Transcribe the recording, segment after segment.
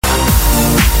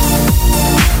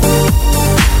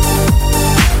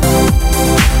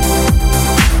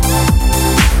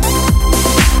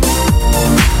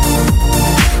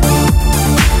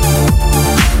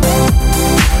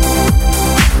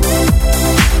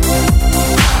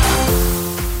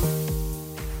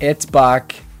It's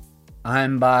back.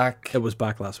 I'm back. It was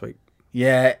back last week.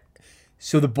 Yeah.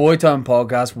 So the Boytown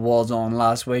podcast was on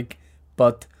last week,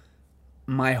 but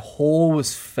my hole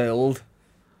was filled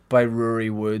by Rory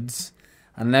Woods.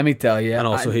 And let me tell you. And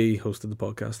also he hosted the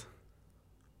podcast.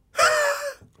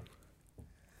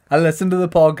 I listened to the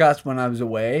podcast when I was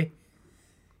away,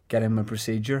 getting my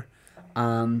procedure.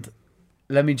 And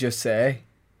let me just say,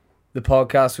 the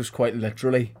podcast was quite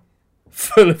literally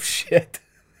full of shit.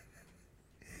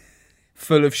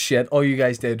 Full of shit. All you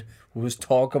guys did was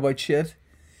talk about shit.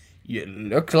 You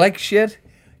looked like shit.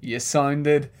 You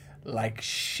sounded like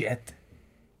shit.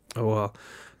 Oh, well.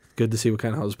 Good to see what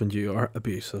kind of husband you are.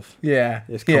 Abusive. Yeah.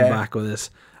 Just come back with this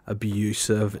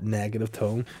abusive, negative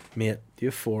tone. Mate, do you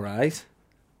have 4 eyes?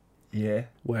 Yeah.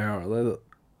 Where are they?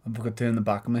 I've got 2 in the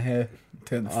back of my head.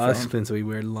 2 in the Oh, front. that explains a wee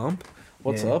weird lump.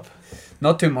 What's Yeah. up?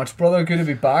 Not too much, brother. Good to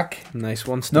be back. Nice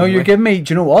one. No, you're giving me...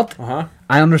 Do you know what? Uh-huh.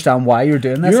 I understand why you're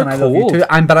doing this, You're and I love you cold. too.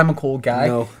 But I'm a cold guy.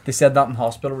 No. They said that in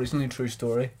hospital recently. True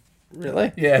story.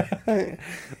 Really? Yeah.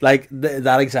 Like,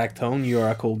 that exact tone, you're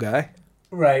a cool guy.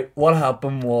 Right. What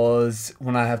happened was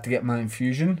when I have to get my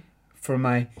infusion for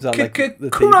my Is that like the tea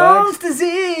Crohn's bags?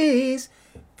 disease.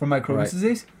 For my Crohn's Right.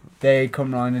 disease, they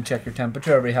come round and check your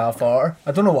temperature every half hour.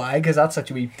 I don't know why, because that's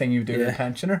such a wee thing you do with a Yeah.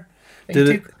 pensioner.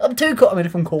 Did I'm too cold. I mean,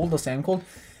 if I'm cold, I'll say I'm cold.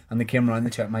 And they came around to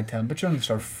check my temperature and they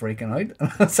started freaking out.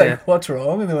 And I was like, Yeah. what's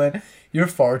wrong? And they went, you're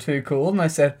far too cold. And I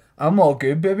said, I'm all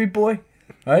good, baby boy.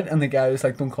 Right? And the guy was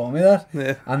like, don't call me that.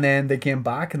 Yeah. And then they came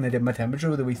back and they did my temperature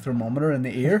with a wee thermometer in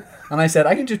the ear. And I said,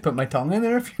 I can just put my tongue in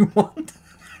there if you want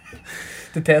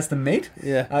to test the meat.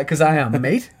 Yeah. Because I am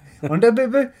meat. Aren't I,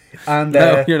 baby? And,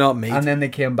 No, you're not meat. And then they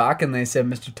came back and they said,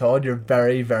 Mr. Todd, you're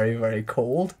very, very, very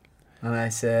cold. And I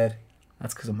said,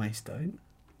 that's because I'm iced out.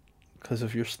 Because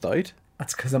of your stout?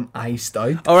 That's because I'm iced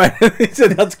out. Alright, he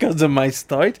said that's because of my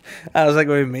stout. I was like,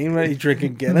 what do you mean? When you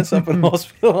drinking Guinness up in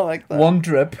hospital like that? One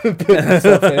drip, put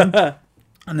myself in.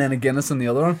 And then a Guinness in the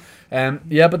other one.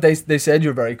 Yeah, but they said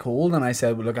you're very cold. And I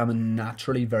said, well, look, I'm a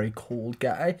naturally very cold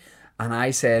guy. And I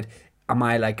said, am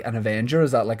I like an Avenger?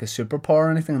 Is that like a superpower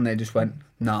or anything? And they just went,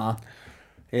 nah.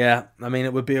 Yeah, I mean,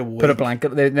 it would be a week. Put a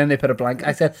blanket. Then they put a blanket.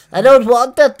 I said, I don't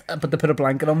want it. But they put a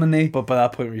blanket on my knee. But by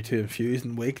that point, were you too infused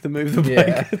and weak to move the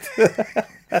Yeah.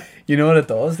 blanket? You know what it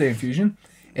does, the infusion?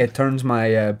 It turns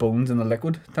my bones into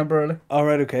liquid temporarily.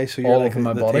 Alright, okay, so you're All like over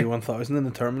my the body. T-1000 in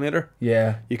the Terminator.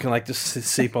 Yeah. You can like just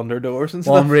seep under doors and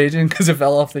Well, I'm stuff. raging because I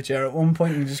fell off the chair at one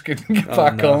point and just couldn't get Oh,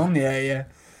 back no. on. Yeah.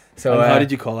 So And how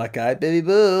did you call that guy? Baby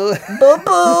boo. Boo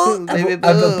boo. Baby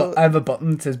I have a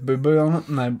button that says boo boo on it,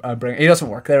 and I bring. He doesn't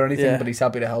work there or anything, Yeah. but he's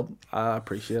happy to help. I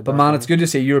appreciate that. But man, it's good to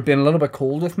see you're being a little bit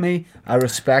cold with me. I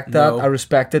respect that. No. I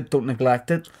respect it. Don't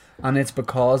neglect it. And it's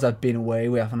because I've been away.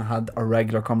 We haven't had our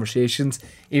regular conversations,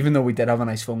 even though we did have a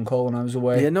nice phone call when I was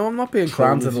away. Yeah, no, I'm not being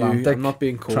cold with you. Transatlantic. I'm not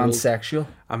being cold. Transsexual.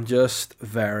 I'm just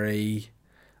very...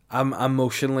 I'm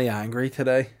emotionally angry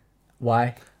today.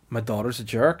 Why? My daughter's a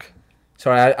jerk.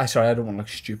 Sorry, I don't want to look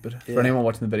stupid. Yeah. For anyone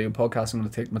watching the video podcast, I'm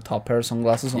going to take my top pair of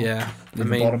sunglasses on. Yeah, Leave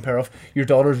the bottom pair off. Your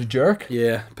daughter's a jerk.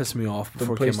 Yeah, pissed me off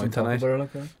before it Please came out don't talk tonight. about her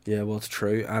like that. Yeah, well, it's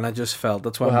true. And I just felt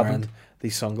that's why What I'm happened? wearing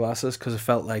these sunglasses, because I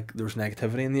felt like there was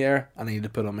negativity in the air. And I needed to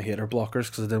put on my hater blockers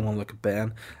because I didn't want to look at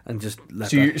Ben and just let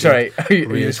So that are hate you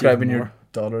rage describing even your more.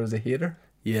 daughter as a hater?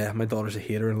 Yeah, my daughter's a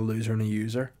hater and a loser and a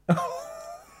user.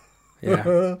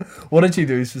 Yeah. What did she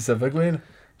do specifically?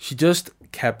 She just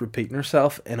kept repeating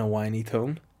herself in a whiny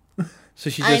tone. So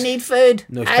she just... I need food.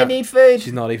 No, she I can't- need food.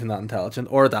 She's not even that intelligent,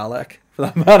 or a Dalek for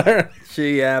that matter.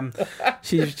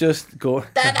 She's just going.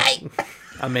 Daddy.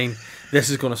 I mean, this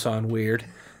is going to sound weird,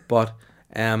 but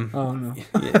Oh no.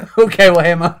 yeah, Okay, well,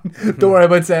 hey man, don't worry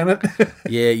about saying it.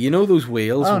 yeah, you know those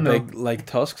whales Oh, with no. big like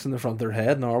tusks in the front of their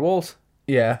head, narwhals.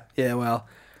 Yeah. Yeah, well,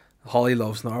 Holly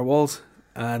loves narwhals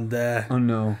and Oh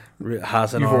no.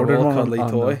 has an You've ordered narwhal one? cuddly Oh,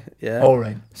 toy. no. Yeah. All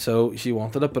right. So she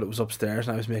wanted it, but it was upstairs,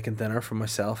 and I was making dinner for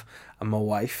myself and my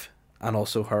wife, and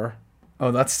also her.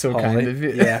 Oh, that's so Holly. kind of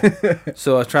you. Yeah.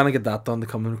 So I was trying to get that done to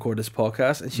come and record this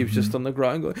podcast, and she was just on the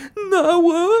ground going, "No,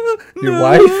 Your no,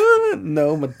 wife?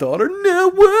 No, my daughter,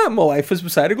 no." My wife was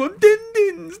beside her going, "Din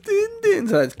dins, din dins."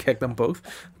 So I just kicked them both.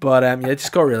 But yeah, it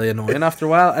just got really annoying after a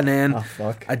while, and then Oh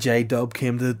fuck. a J-Dub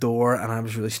came to the door, and I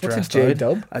was really stressed What's a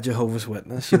J-Dub? out. A Jehovah's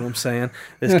Witness, you know what I'm saying?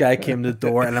 This guy came to the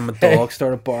door, and then my dog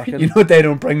started barking. You know what they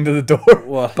don't bring to the door?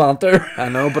 What? Banter. I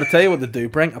know, but I tell you what they do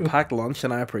bring, a packed lunch,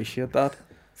 and I appreciate that.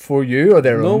 for you or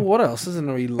their No, own? what else is in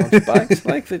the wee lunch bags?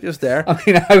 Like, they're just there. I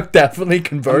mean, I would definitely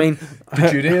convert I mean,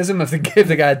 to Judaism if they gave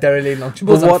the guy a Dairy Lane But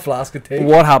Lunchables and a what- flask of tea.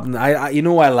 what happened? I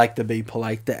I like to be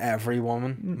polite to every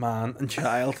woman, man, and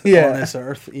child Yeah. on this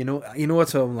earth. You know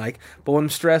what I'm like. But when I'm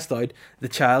stressed out, the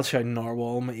child shouting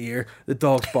narwhal in my ear, the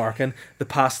dog's barking, the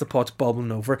pasta pot's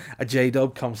bubbling over, a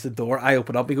J-Dub comes to the door, I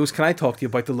open up, he goes, "Can I talk to you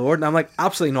about the Lord?" And I'm like,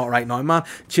 "Absolutely not right now, man.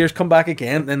 Cheers, come back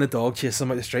again." Then the dog chases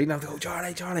him out the street, and I'm like, "Oh,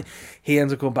 Charlie." He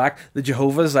ends up going back. The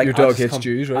Jehovah's like, Your "I'll dog just hates come-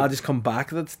 Jews, right? I'll just come back."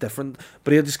 That's different.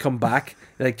 But he'll just come back.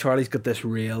 Like, Charlie's got this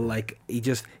real, like,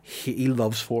 he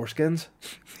loves foreskins.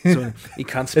 So he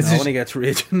can't This smell is- when he gets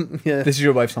raging. Yeah. This is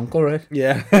your wife's uncle, right?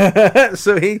 Yeah.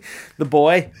 So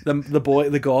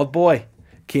the God boy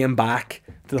came back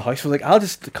to the house. Was like, "I'll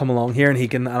just come along here,"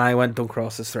 and I went, "Don't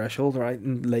cross this threshold, right,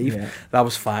 and leave." Yeah. That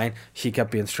was fine. She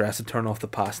kept being stressed to turn off the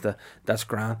pasta. That's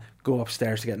grand. Go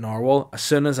upstairs to get narwhal. As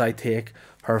soon as I take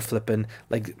her flipping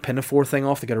like pinafore thing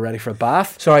off to get her ready for a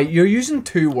bath. Sorry, you're using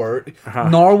two words, Uh-huh.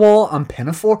 narwhal and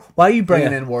pinafore. Why are you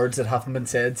bringing Yeah. in words that haven't been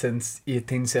said since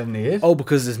 1878? Oh,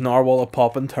 because is narwhal a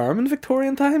popping term in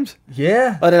Victorian times?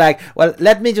 Yeah. Or they're like, well,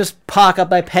 let me just park up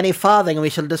my penny farthing and we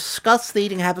shall discuss the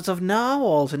eating habits of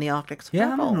narwhals in the Arctic Circle.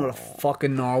 Yeah, I don't know what a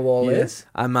fucking narwhal is.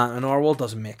 A narwhal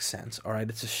doesn't make sense. All right,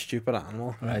 it's a stupid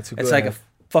animal. Right, so It's go like ahead.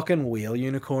 a fucking whale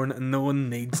unicorn, and no one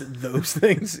needs those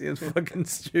things. It's fucking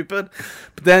stupid.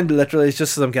 But then, literally, it's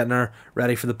just as I'm getting her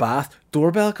ready for the bath,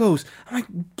 doorbell goes. I'm like,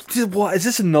 "What is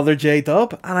this? Another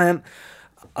J-Dub?" And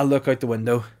I look out the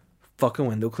window, fucking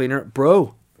window cleaner,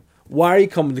 bro. Why are you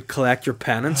coming to collect your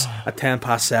penance at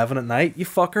 7:10 at night? You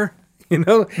fucker. You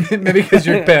know. Maybe because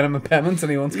you're paying him a penance and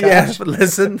he wants Yeah, cash. but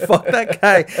listen, fuck that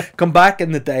guy. Come back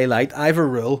in the daylight. I have a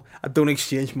rule. I don't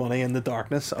exchange money in the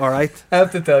darkness, alright? I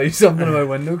have to tell you something about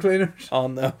window cleaners. Oh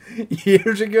no.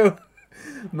 Years ago,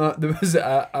 there was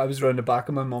I was round the back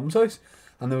of my mum's house,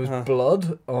 and there was Uh-huh.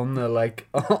 blood on the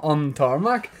on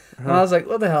tarmac, and I was like,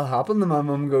 "What the hell happened?" And my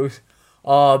mum goes,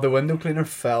 "Oh, the window cleaner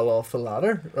fell off the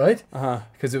ladder, right? Uh-huh.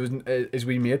 Because it was his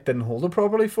wee mate didn't hold it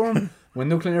properly for him.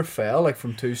 Window cleaner fell like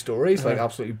from 2 stories, like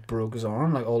absolutely broke his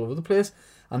arm, like all over the place.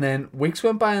 And then weeks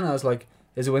went by, and I was like,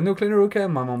 'Is the window cleaner okay?'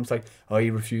 And my mum's like, 'Oh, he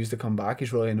refused to come back.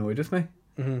 He's really annoyed with me.'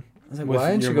 Mm-hmm. I was like, With why?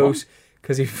 And she your goes,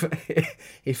 'Cause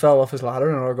he fell off his ladder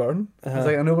in our garden.' I was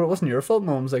like, 'I know, but it wasn't your fault.'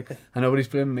 Mum's like, 'I know, but he's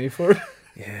blaming me for it.'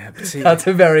 Yeah, but see, That's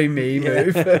a very me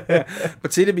move.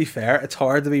 but see, to be fair, it's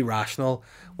hard to be rational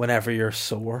whenever you're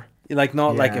sore. Like,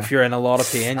 not like Yeah. if you're in a lot of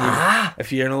pain.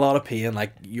 If you're in a lot of pain,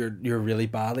 like you're really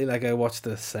badly. Like, I watched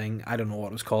this thing. I don't know what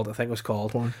it was called. I think it was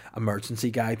called Porn.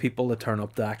 Emergency Guide People that turn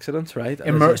up to accidents. Right?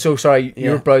 So sorry, you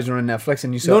Yeah. were browsing on Netflix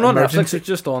and you saw no, not Netflix. emergency. It's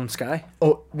just on Sky.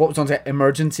 Oh, what was on say?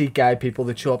 Emergency guide people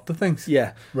that show up to things.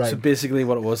 Yeah. Right. So basically,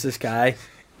 what it was, this guy,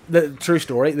 the true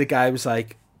story. The guy was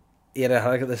like, he had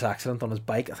like this accident on his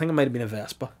bike. I think it might have been a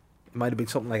Vespa. It might have been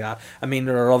something like that. I mean,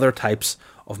 there are other types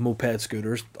of moped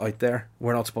scooters out there.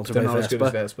 We're not sponsored They're by not as good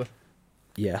as Vespa Vespa.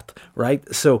 yet, right?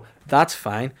 So that's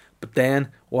fine. But then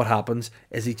what happens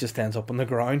is he just ends up on the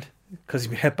ground because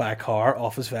he hit by a car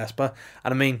off his Vespa.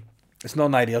 And I mean, it's not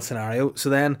an ideal scenario. So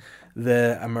then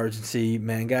the emergency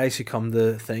men guys who come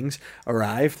to things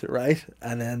arrived, right?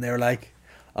 And then they're like,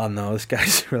 "Oh no, this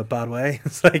guy's in a real bad way."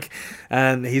 It's like,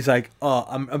 and he's like, "Oh,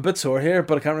 I'm a bit sore here,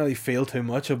 but I can't really feel too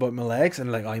much about my legs."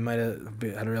 And like, "Oh, you might have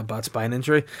had a real bad spine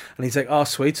injury." And he's like, "Oh,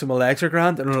 sweet, so my legs are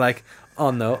grand." And we're like,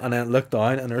 "Oh no!" And then look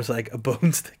down, and there's like a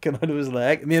bone sticking out of his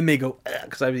leg. It made me go,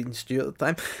 because I was eating stew at the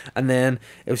time. And then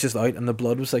it was just out, and the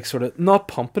blood was like sort of not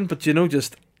pumping, but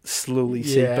just slowly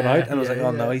seeping out. And I was like,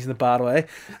 "Oh no, he's in a bad way."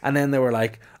 And then they were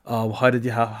like, "Oh, how did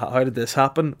this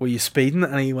happen? Were you speeding?"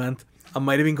 And he went, "I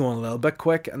might have been going a little bit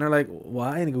quick." And they're like,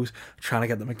 "Why?" And he goes, "Trying to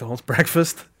get the McDonald's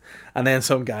breakfast." And then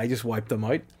some guy just wiped him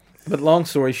out. But long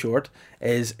story short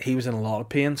is he was in a lot of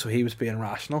pain, so he was being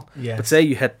rational. Yes. But say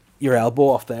you hit your elbow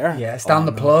off there. Yeah, stand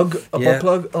oh, the no. plug, a Yeah.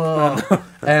 butt plug.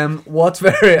 Oh. What's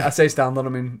very? I say stand on. I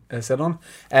mean sit on.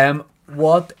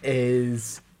 What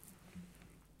is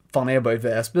funny about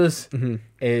Vespas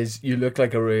is you look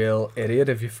like a real idiot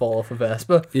if you fall off a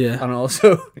Vespa. Yeah. And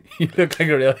also you look like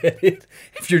a real idiot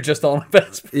if you're just on a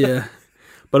Vespa. Yeah.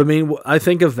 But I mean, I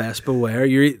think of Vespa where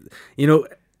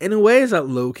in a way, is that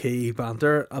low key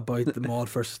banter about the mod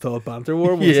versus Todd banter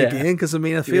war once Yeah. again? Because I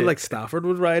mean, I feel Yeah. like Stafford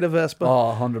would ride a Vespa.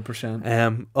 Oh, 100%.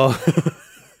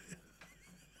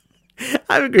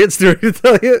 I have a great story to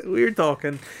tell you. We were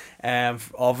talking,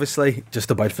 obviously,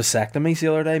 just about vasectomies the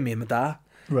other day, me and my dad.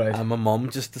 Right. And my mum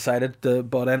just decided to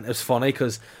butt in. It was funny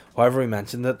because however we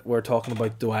mentioned it, we're talking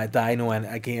about do I know any,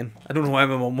 again, I don't know why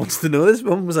my mum wants to know this.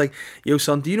 My mum was like, yo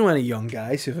son, do you know any young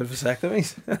guys who've had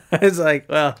vasectomies? I was like,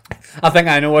 well, I think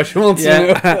I know what she wants to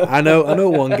yeah, know. I know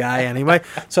one guy anyway.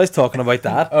 So I was talking about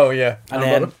that. Oh, yeah.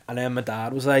 And then my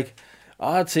dad was like,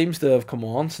 oh, it seems to have come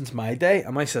on since my day.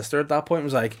 And my sister at that point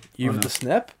was like, you've had the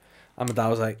snip? And my dad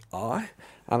was like, oh.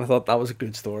 And I thought that was a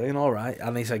good story and all right.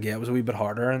 And he's like, yeah, it was a wee bit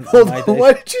harder. And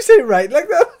Why did you say right like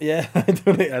that? yeah,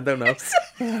 I don't know.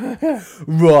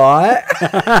 Right.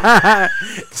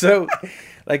 So,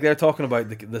 like they're talking about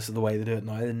this is the way they do it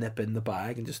now. They nip in the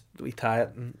bag and just we tie it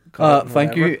and cut it and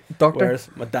Thank whatever. you, doctor. Whereas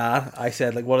my dad, I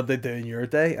said like, what did they do in your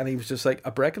day? And he was just like,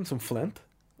 I breaking some flint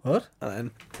What? and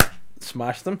then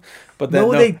smashed them. But then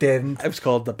No, they didn't. It was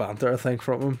called the banter, I think,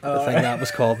 from him. Oh, I think that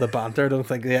was called the banter. I don't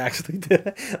think they actually did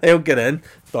it. They don't get in.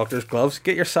 Doctor's gloves.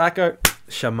 Get your sack out.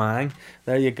 Shamang.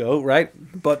 There you go, right?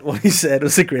 But what he said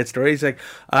was a great story. He's like,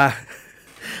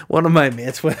 one of my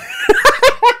mates went...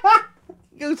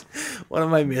 He goes, one of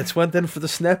my mates went in for the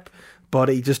snip, but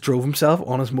he just drove himself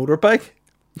on his motorbike.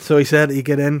 So he said he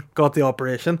got in, got the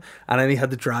operation, and then he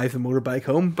had to drive the motorbike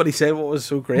home. But he said what was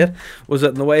so great was that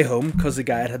on the way home, because the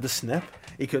guy had the snip,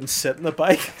 he couldn't sit in the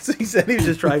bike. So he said he was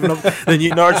just driving up the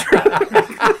Newton Arch Road.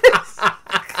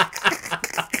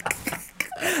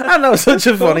 And that was such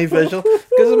a funny visual.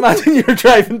 Because imagine you're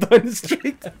driving down the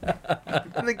street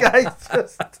and the guy's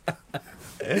just...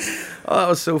 Oh, that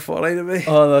was so funny to me.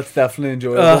 Oh, that's definitely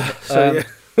enjoyable. So,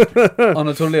 On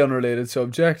a totally unrelated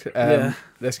subject, Yeah.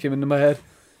 this came into my head.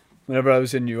 Whenever I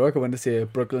was in New York, I went to see a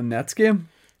Brooklyn Nets game.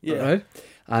 Yeah. Right?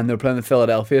 And they're playing the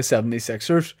Philadelphia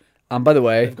 76ers. And by the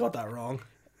way, I've got that wrong.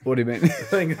 what do you mean? I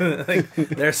think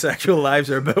their sexual lives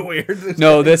are a bit weird.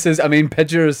 No, this is, I mean,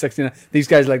 pitcher is 69. These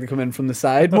guys like to come in from the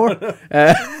side more.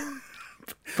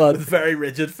 But With very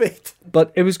rigid feet.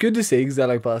 But it was good to see because I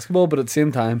like basketball, but at the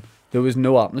same time, there was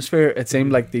no atmosphere. It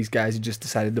seemed like these guys had just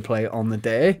decided to play on the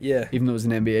day, Yeah. even though it was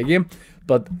an NBA game.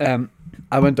 But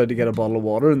I went out to get a bottle of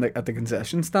water at the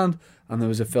concession stand, and there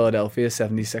was a Philadelphia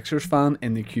 76ers fan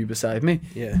in the queue beside me,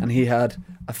 Yeah. and he had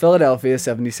a Philadelphia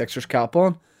 76ers cap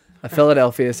on, a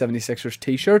Philadelphia 76ers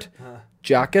t-shirt,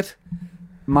 jacket,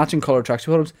 matching colour tracksuit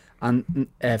bottoms, and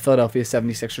Philadelphia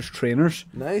 76ers trainers.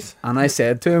 Nice. And I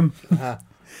said to him, Uh-huh.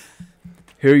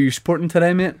 who are you supporting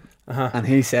today, mate? Uh-huh. And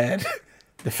he said,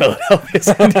 the Philadelphia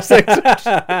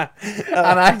 76ers.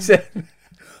 And I said,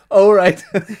 oh, right.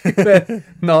 He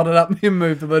nodded at me and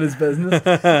moved about his business.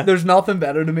 There's nothing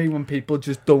better to me when people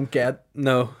just don't get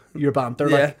No. your banter.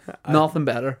 Yeah. Like, nothing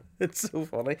better. It's so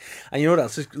funny. And you know what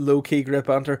else is low-key great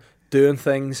banter? Doing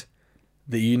things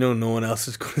that you know no one else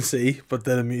is going to see, but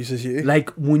that amuses you.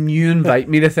 Like when you invite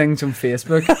me to things on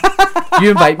Facebook, you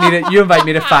invite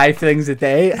me to 5 things a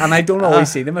day, and I don't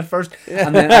always see them at first,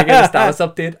 and then I get a status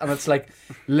update, and it's like,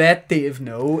 let Dave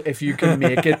know if you can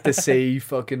make it to see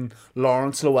fucking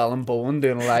Lawrence Llewellyn Bowen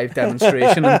doing a live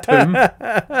demonstration in Toom.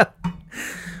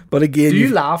 But again, Do you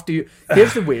laugh?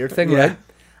 Here's the weird thing, Yeah.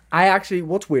 right?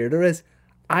 What's weirder is,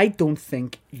 I don't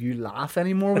think you laugh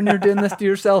anymore when you're doing this to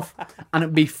yourself,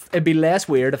 and it'd be less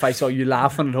weird if I saw you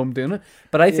laughing at home doing it.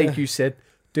 But I think you sit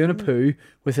doing a poo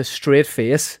with a straight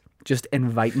face, just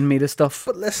inviting me to stuff.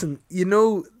 But listen, you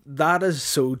know, that is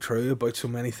so true about so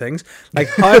many things. Like,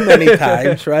 how many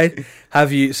times, right,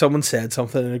 have someone said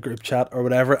something in a group chat or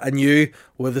whatever, and you,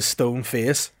 with a stone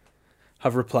face,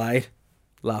 have replied,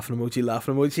 laughing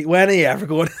emoji. When are you ever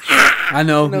going, I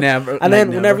know, never. and then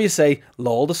never. whenever you say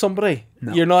lol to somebody,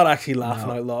 No. you're not actually laughing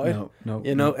No, out loud. no,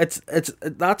 You know, it's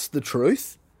that's the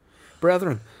truth,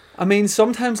 brethren. I mean,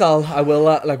 sometimes I will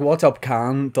like What's Up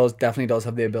Can definitely does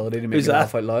have the ability to make Who's me that?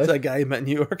 laugh out loud. Is that guy you met in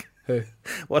New York? Who?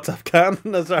 What's up, Can?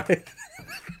 No, sorry.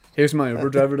 Here's my Uber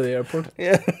driver to the airport.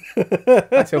 Yeah.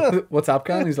 I said, what's up,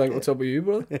 Can? He's like, what's up with you,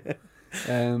 brother?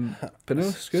 But no,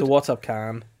 it's good. So what's up,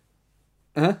 Can?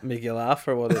 Huh? Make you laugh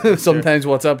or what? Sometimes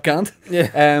what's up, can't.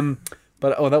 Yeah.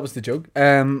 But that was the joke.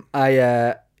 New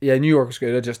York was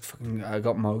good. I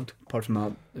got mugged. Apart from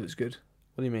that, it was good.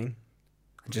 What do you mean?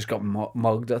 I just got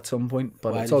mugged at some point,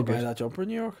 but Why it's did all you buy good. that jumper in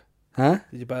New York? Huh?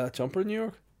 Did you buy that jumper in New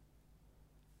York?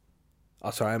 Oh,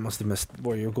 sorry, I must have missed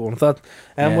where you were going with that.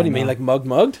 Yeah, What do you mean, no. like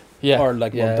mugged? Yeah. Or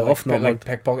like mugged off? Not like mugged.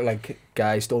 pickpocket, like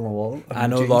guy stole my wallet. I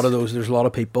know a lot of those. There's a lot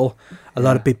of people,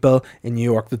 in New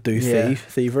York that do Yeah.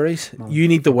 thieveries. No. You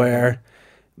need to wear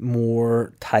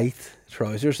more tight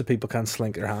trousers so people can't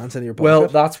slink their hands into your pocket. Well,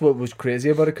 that's what was crazy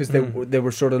about it because they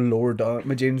were sort of lower down.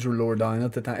 My jeans were lower down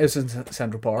at the time. It was in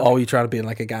Central Park. Oh, you trying to be in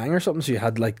like a gang or something? So you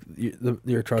had like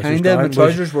your trousers kind down. of. My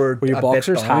trousers were Were your a bit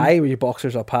boxers down. high? Were your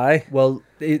boxers up high? Well,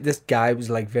 this guy was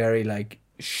like very like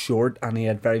short and he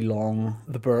had very long.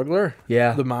 The burglar,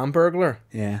 Yeah, the man burglar.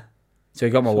 yeah. So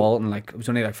he got my wallet and like it was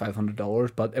only like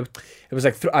 $500, but it was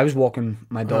like I was walking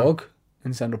my dog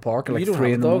in Central Park at You like don't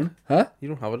 3 have in a the dog? morning. Huh? You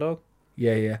don't have a dog.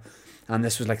 Yeah, yeah. And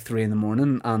this was like 3 in the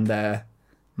morning, and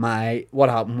what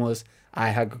happened was I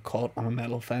had got caught on a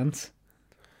metal fence.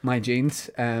 My jeans,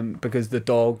 because the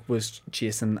dog was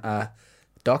chasing a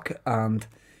duck, and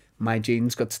my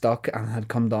jeans got stuck and had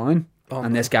come down. Oh,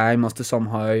 And no. this guy must have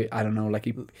somehow, I don't know, like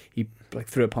he like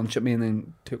threw a punch at me and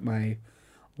then took my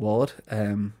wallet.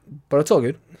 But it's all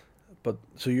good. But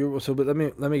but let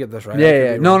me get this right. Yeah, I could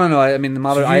yeah. be No, wrong. no, no. I mean the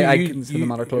matter. So I consider the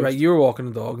matter closed. Right, you were walking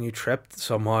the dog and you tripped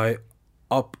somehow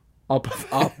up Up.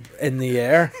 in the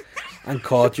air and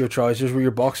caught your trousers. Were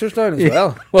your boxers down as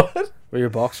well? What? Were your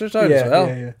boxers down as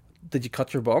well? Did you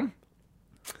cut your bum?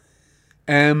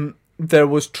 There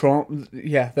was trauma.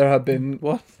 Yeah, there have been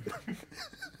What?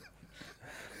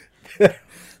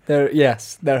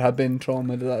 Yes, there have been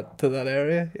trauma to that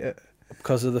area. Yeah.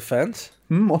 Because of the fence?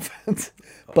 Offense.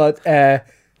 But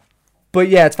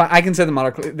yeah, it's fine. I can say the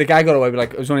matter. The guy got away with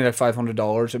like it was only like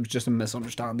 $500. It was just a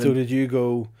misunderstanding. So did you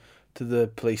go to the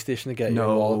police station to get your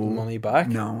No. wallet and money back?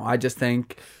 No, I just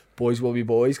think boys will be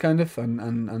boys, kind of,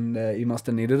 and he must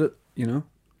have needed it, you know.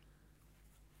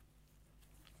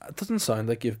 It doesn't sound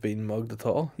like you've been mugged at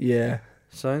all. Yeah.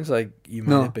 Sounds like you might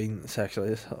No. have been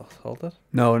sexually assaulted.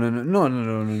 No.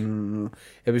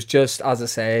 It was just as I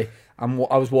say. I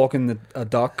was walking a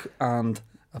duck and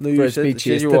a No, you frisbee said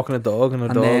chased you're it, walking a dog and a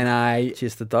and dog then I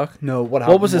chased the duck. no. What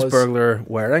happened What was this burglar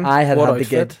wearing? I had what to outfit?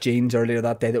 get jeans earlier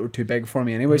that day that were too big for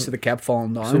me anyway, so they kept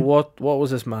falling down. So what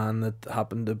was this man that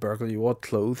happened to burgle you? What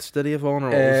clothes did he have on? Or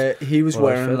what was, He was what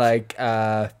wearing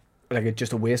outfit?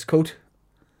 just a waistcoat,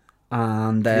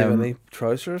 and did he have any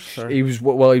trousers? Or he was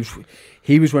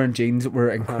he was wearing jeans that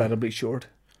were incredibly short.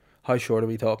 how short are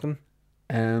we talking?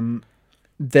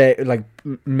 They like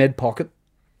mid pocket.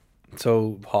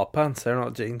 So hot pants, they're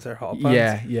not jeans, they're hot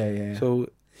pants. Yeah.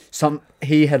 So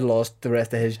He had lost the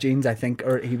rest of his jeans, I think,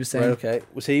 or he was saying. right, okay.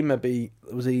 Was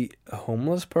he a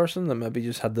homeless person that maybe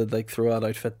just had to like throw that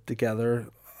outfit together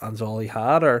and that's all he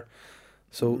had, or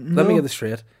so let me No. get this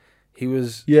straight. He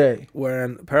was Yeah,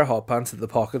 wearing a pair of hot pants that the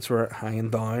pockets were hanging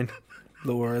down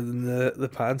lower than the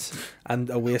pants, and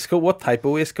a waistcoat. What type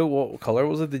of waistcoat? What colour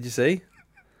was it? Did you see?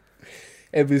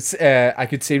 it was. I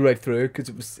could see right through because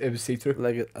it was see through.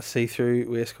 Like a see-through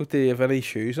waistcoat. Did he have any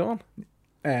shoes on?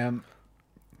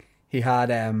 He had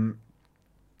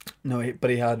but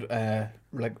he had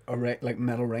like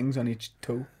metal rings on each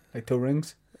toe, like toe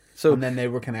rings, So and then they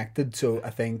were connected. So I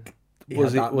think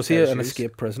was had that he instead of an shoes.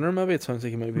 escaped prisoner? Maybe it sounds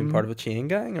like he might have been Mm. part of a chain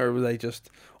gang, or were they just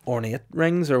ornate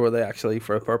rings, or were they actually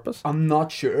for a purpose? I'm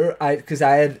not sure. Because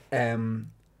I had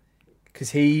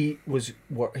because he was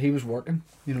working,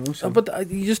 you know. So But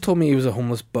you just told me he was a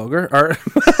homeless bugger or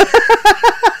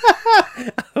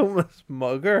a homeless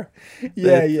mugger.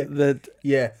 Yeah, That- yeah. That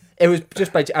yeah, it was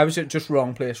just I was just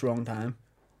wrong place, wrong time.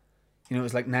 You know, it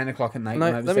was like 9 o'clock at night now,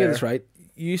 when I was let me there. get this right.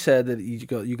 You said that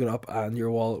you got up and your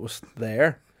wallet was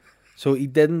there, so he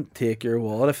didn't take your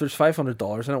wallet. If there's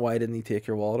 $500 in it, why didn't he take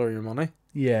your wallet or your money?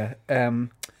 Yeah.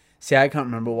 See, I can't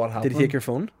remember what happened. Did he take your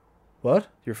phone? what?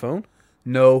 Your phone?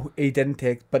 No, he didn't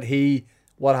take. But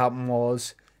what happened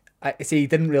was, he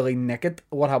didn't really nick it.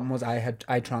 What happened was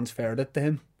I transferred it to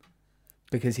him,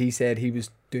 because he said he was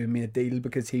doing me a deal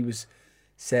because he was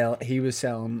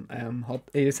selling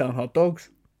hot dogs.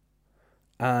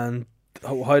 And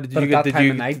how did But you at get? that Did time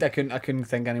you of night, I couldn't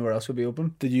think anywhere else would be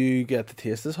open. did you get to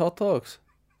taste his hot dogs?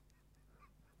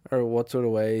 Or what sort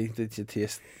of way did you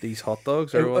taste these hot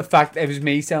dogs? Or In what? fact, it was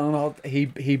me selling hot.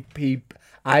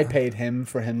 I paid him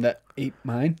for him to eat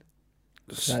mine.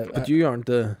 But you aren't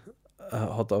the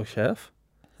hot dog chef.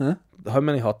 Huh? How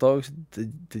many hot dogs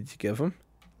did you give him?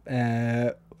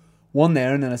 One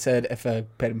there, and then I said if I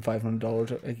paid him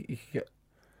 $500,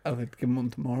 I would give him one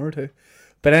tomorrow too.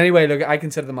 But anyway, look, I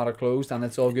consider the matter closed, and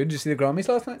it's all good. Did you see the Grammys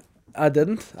last night? I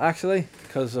didn't actually,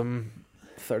 because I'm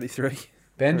 33.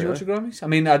 Ben, did you watch the Grammys? I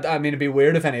mean, it'd be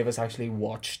weird if any of us actually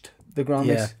watched the Grammys.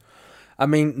 Yeah. I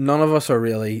mean, none of us are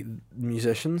really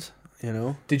musicians, you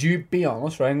know. Did you be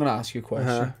honest? Right, I'm going to ask you a question,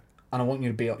 Uh-huh. and I want you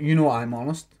to be. You know, I'm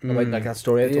honest about like that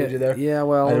story I told you there. Yeah,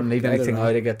 well, I don't leave anything know.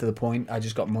 out to get to the point. I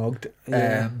just got mugged.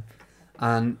 Yeah.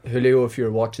 And Julio, if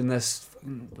you're watching this,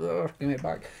 give me it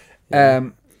back. Yeah.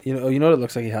 You know what it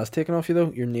looks like he has taken off you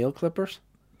though? Your nail clippers.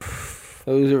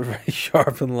 Those are very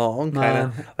sharp and long, kind Man.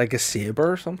 of like a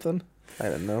saber or something. I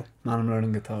don't know. Man, I'm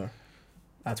learning guitar.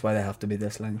 That's why they have to be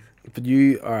this length. But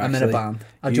you are I'm actually... in a band.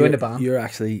 I joined a band.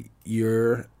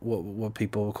 You're what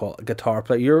people would call a guitar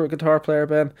player. You're a guitar player,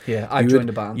 Ben. Yeah, I You joined would-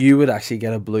 a band. You would actually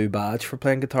get a blue badge for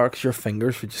playing guitar because your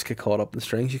fingers would just get caught up in the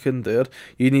strings. You couldn't do it.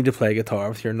 You need to play guitar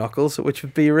with your knuckles, which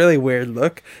would be a really weird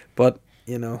look. But,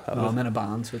 you know... No, I'm in a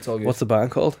band, so it's all good. What's the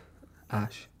band called?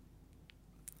 Ash?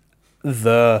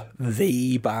 The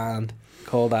band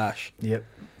called Ash. Yep.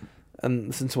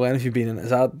 And since when have you been in? Does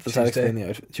that Tuesday. explain the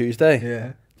outfit? Tuesday? Yeah.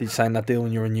 Did you sign that deal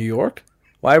when you were in New York?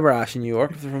 Why were Ash in New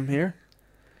York if they're from here?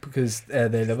 Because they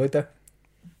live out there.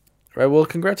 Right, well,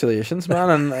 congratulations,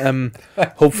 man, and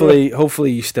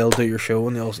hopefully you still do your show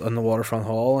in the Waterfront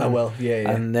Hall. I And, will. Yeah,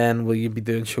 yeah. And then will you be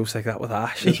doing shows like that with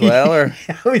Ash as well, or?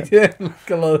 We did like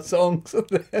a lot of songs.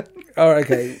 Oh,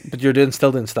 okay, but you're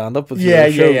still doing stand up with Yeah,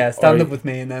 your show, yeah. Stand or- up with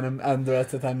me, and then and the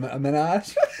rest of the time I'm in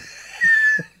Ash.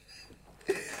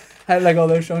 I like all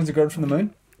those songs, "The Girl from the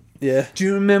Moon." Yeah, Do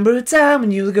you remember a time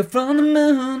when you look up from the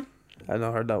moon? I've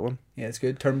not heard that one. Yeah, it's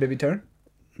good. Turn, baby, turn.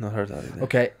 Not heard that either.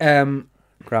 Okay.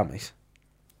 Grammys.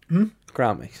 Hmm?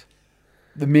 Grammys.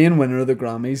 The main winner of the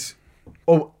Grammys.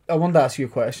 Oh, I wanted to ask you a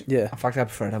question. Yeah, In fact, I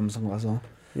prefer having sunglasses on.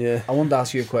 yeah, I wanted to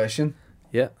ask you a question.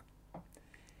 yeah.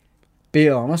 Be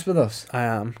honest with us. I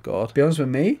am God. Be honest with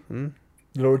me, Hmm?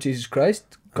 the Lord Jesus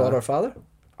Christ, God Uh-huh. our Father,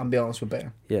 and be honest with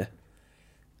Ben. Yeah,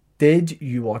 Did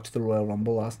you watch the Royal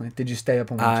Rumble last night? Did you stay up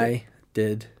and watch it? I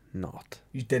did not.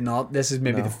 You did not. This is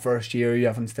maybe No. the first year you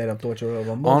haven't stayed up to watch a Royal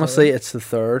Rumble. Honestly, is it's the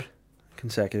third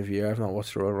consecutive year I've not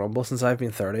watched the Royal Rumble. Since I've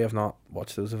been 30, I've not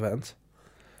watched those events.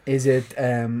 it?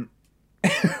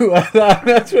 Well, I'm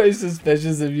not very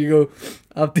suspicious if you go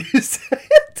after you say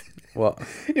it. What?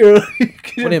 You're, What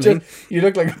do you mean? You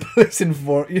look like a police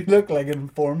You look like an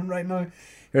informant right now.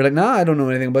 You're like, nah, I don't know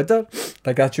anything about that.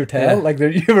 Like that's your tell. Yeah. Like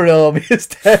you have a real obvious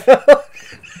tell.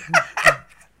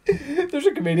 There's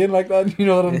a comedian like that. You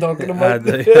know what I'm talking about.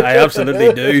 I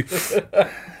absolutely do.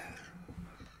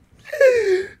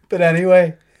 But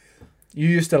anyway, you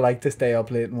used to like to stay up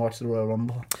late and watch the Royal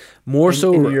Rumble. More in,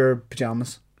 so, in your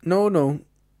pajamas. no.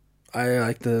 I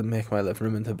like to make my living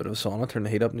room into a bit of a sauna, turn the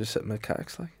heat up, and just sit in my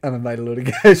cacks like. And invite a load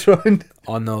of guys round.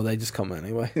 Oh no, they just come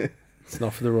anyway. It's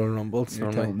not for the Royal Rumble. It's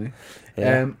You're normally. telling me.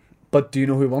 Yeah. But do you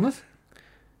know who won it?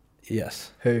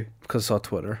 Yes, Who? because I saw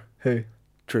Twitter. Who?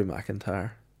 Drew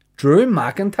McIntyre. Drew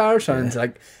McIntyre sounds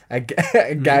like a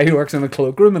guy who works in a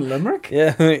cloakroom in Limerick.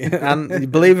 Yeah, and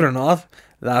believe it or not,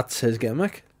 that's his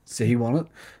gimmick. So he won it.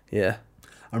 Yeah,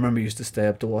 I remember you used to stay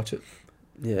up to watch it.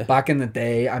 yeah, Back in the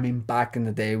day,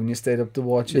 when you stayed up to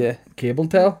watch it. yeah, Cable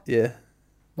tel. yeah.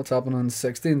 What's happening in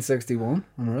 60 and 61?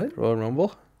 Am I right? Royal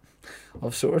Rumble.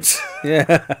 Of sorts.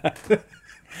 Yeah.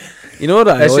 You know what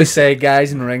I Let's always just say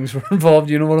guys in rings were involved,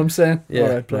 you know what I'm saying? Yeah,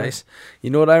 Alright, bro. nice. You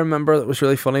know what I remember that was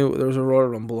really funny? There was a Royal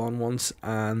Rumble on once,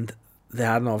 and they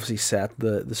hadn't obviously set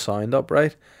the sound up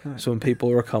right. Right. So when people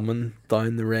were coming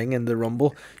down the ring in the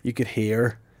Rumble, you could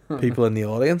hear people in the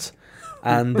audience.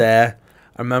 And I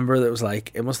remember that it was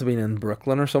like, it must have been in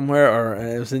Brooklyn or somewhere, or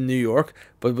it was in New York.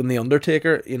 But when The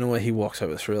Undertaker, you know, when he walks out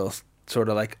with real sort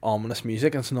of like ominous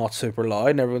music and it's not super loud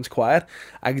and everyone's quiet,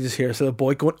 I could just hear this little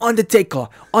boy going, Undertaker,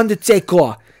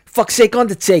 Undertaker, fuck's sake,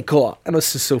 Undertaker. And it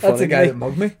was just so funny. That's the guy that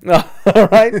mugged me. No,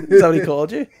 alright. Is that what he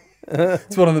called you?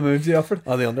 It's one of the moves he offered.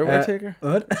 Oh, the Underwear Taker?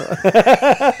 What?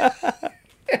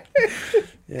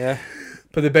 Yeah.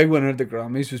 But the big winner at the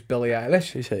Grammys was Billie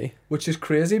Eilish, Who's he? which is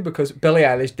crazy because Billie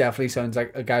Eilish definitely sounds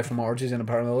like a guy from Origins in a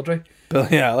paramilitary. Billie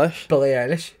Eilish. Billie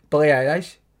Eilish. Billie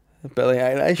Eilish. Billie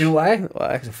Eilish. Do you know why?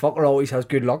 Why? Because the fucker always has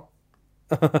good luck.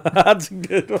 That's a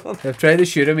good one. They've tried to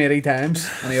shoot him 80 times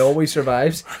and he always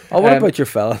survives. Oh, what Um, about your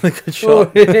fella? The good Oh,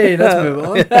 shot. hey, let's move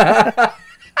on.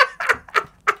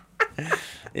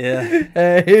 Yeah.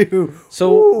 Hey,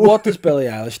 So, ooh. what does Billie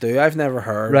Eilish do? I've never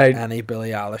heard Right. any Billie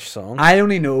Eilish song. I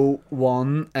only know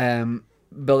one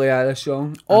Billie Eilish song.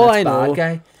 And All it's I know- Bad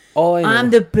Guy. All I know, I'm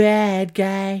the bad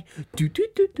guy. Do, do,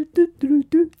 do, do, do, do,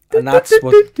 do, and that's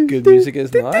what good music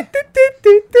is now.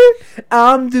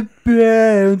 I'm the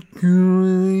bad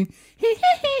guy.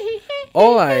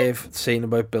 All I've seen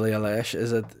about Billie Eilish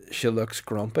is that she looks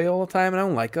grumpy all the time, and I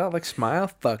don't like that. Like, smile,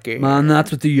 fuck it. Man,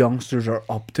 that's what the youngsters are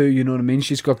up to. You know what I mean?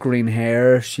 She's got green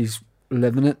hair. She's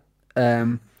living it.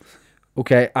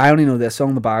 Okay, I only know this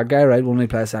song, The Bad Guy, right? We'll only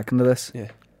play a second of this. Yeah.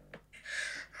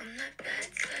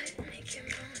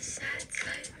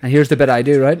 And here's the bit I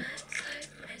do, right?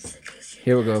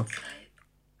 Here we go.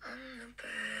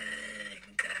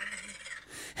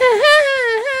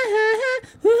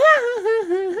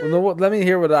 Well, no, what, let me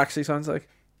hear what it actually sounds like.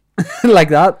 Like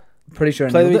that. Pretty sure I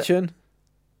Play the know wee it. tune.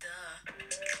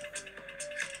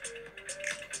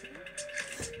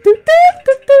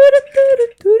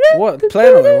 What? Play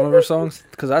another one of her songs,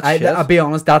 because that's shit. I'll be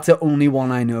honest, that's the only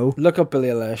one I know. Look up Billie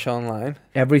Eilish online.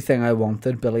 Everything I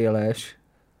Wanted, Billie Eilish.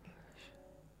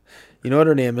 You know what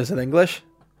her name is in English?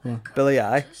 Yeah. Billie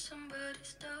I.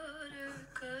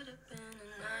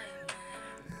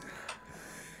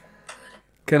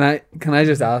 Can I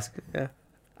just ask? Yeah.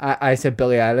 I said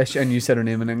Billie Eilish, and you said her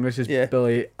name in English is Yeah.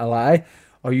 Billie Eilish.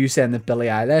 Are you saying that Billie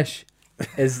Eilish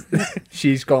is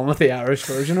she's gone with the Irish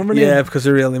version of her name? Yeah, because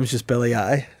her real name is just Billie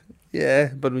I. Yeah,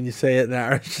 but when you say it in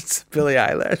Irish, it's Billie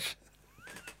Eilish.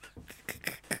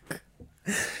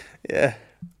 Yeah.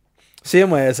 Same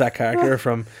way as that character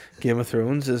from Game of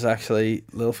Thrones is actually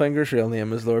Littlefinger's real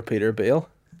name is Lord Peter Bale.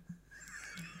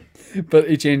 But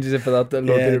he changes it for that to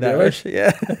Lord yeah, Peter in Bale. Irish,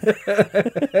 yeah.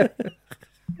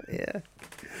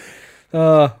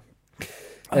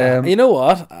 Yeah. You know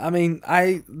what? I mean,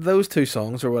 those two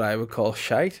songs are what I would call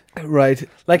shite. Right.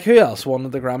 Like, who else won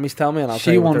the Grammys? Tell me, and I'll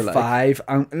tell She you what won they're 5.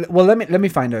 Well, let me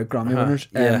find out Grammy winners.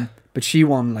 yeah. But she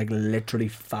won like literally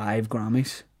 5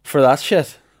 Grammys. for that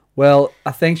shit. Well,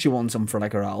 I think she won some for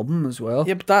like her album as well.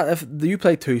 Yeah, but that if you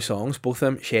play 2 songs, both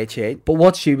of them shite. But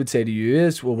what she would say to you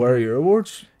is, "Well, where are your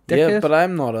awards?" Yeah, dickhead?" but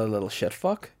I'm not a little shit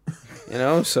fuck. You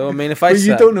know, so I mean, if I But you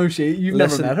sit, don't know you've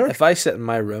listen, never met her. if I sit in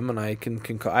my room and I can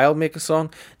I'll make a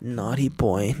song. Naughty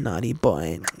boy.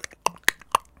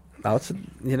 That's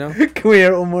you know. Can we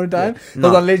hear it one more time? Yeah.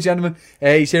 Hold No. on, ladies and gentlemen.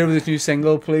 He's here with his new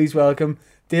single. Please welcome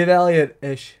Dave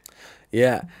Elliott-ish.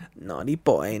 Yeah, naughty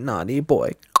boy.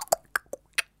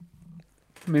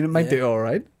 I mean, it might Yeah. do all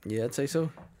right. Yeah, I'd say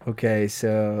so. Okay,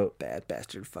 so Bad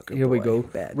bastard fucker. here we boy. go.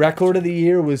 Bad Record of the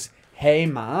year was "Hey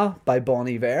Ma" by Bon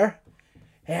Iver.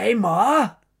 Hey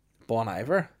Ma, Bon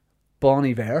Iver. Bon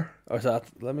Iver. Or is that?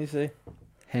 Let me see.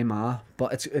 Hey Ma,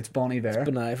 but it's Bon Iver.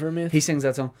 Bon Iver, mate. He sings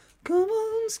that song. Come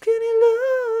on, skinny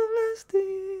love, let's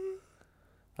do.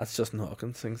 That's Justin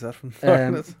Hawkins sings that from.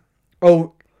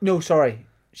 Oh no, sorry.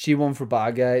 She won for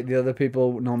Bad Guy. The other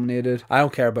people nominated I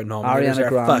don't care about nominators. Ariana They're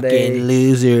Grande. fucking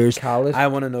losers. Khaled. I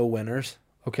want to know winners.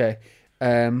 Okay.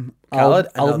 Khaled, another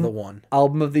album, one.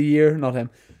 album of the year, not him,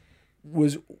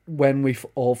 was When We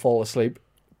All Fall Asleep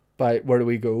by Where Do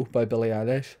We Go by Billie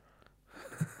Eilish.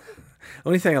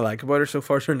 Only thing I like about her so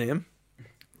far is her name.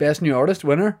 Best New Artist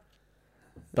winner,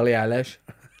 Billie Eilish.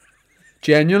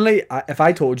 Genuinely, if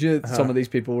I told you some of these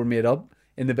people were made up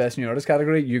in the Best New Artist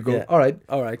category, you go, Yeah. all right.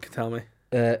 All right, tell me.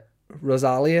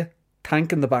 Rosalia,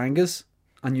 Tank and the Bangas,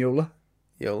 and Yola.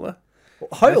 Yola.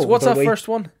 How old What's are that we? first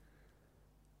one?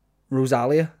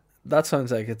 Rosalia. That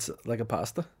sounds like it's like a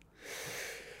pasta.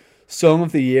 Song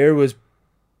of the year was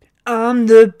I'm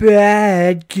the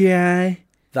Bad Guy.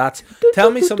 That's.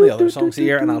 Tell me some of the other songs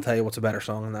here, and I'll tell you what's a better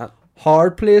song than that.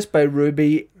 Hard Place by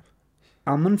Ruby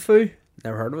Amanfu.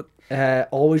 Never heard of it.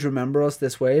 Always Remember Us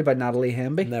This Way by Natalie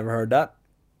Hemby. Never heard that.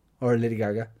 Or Lady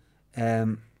Gaga.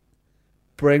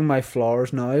 Bring My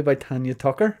Flowers Now by Tanya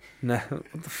Tucker. No,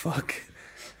 what the fuck?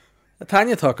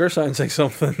 Tanya Tucker sounds like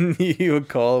something you would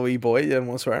call a wee boy you didn't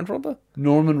want to swear in front of.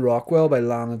 Norman Rockwell by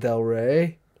Lana Del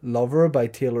Rey. Lover by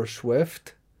Taylor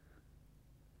Swift.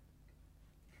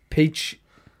 Peach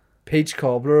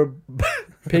Cobbler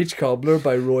Peach Cobbler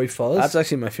by Roy Fuzz. That's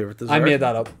actually my favourite dessert. I made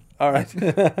that up. All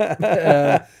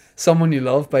right. Someone You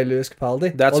Love by Lewis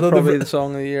Capaldi. That's Although probably the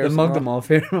song of the year. They mugged him somehow. off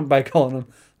here by calling him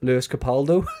Lewis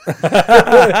Capaldo.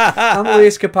 I'm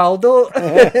Lewis Capaldo.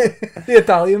 The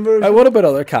Italian version. What about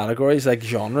other categories like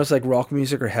genres, like rock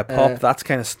music or hip hop? That's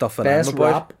kind of stuff that Best I'm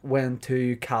about. rap went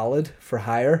to Khaled for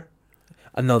Hire.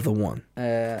 Another one.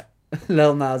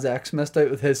 Lil Nas X missed out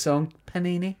with his song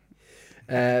Panini.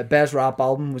 Best rap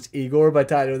album was Igor by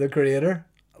Tyler the Creator.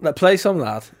 Play some of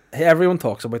that. Hey, everyone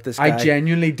talks about this guy. I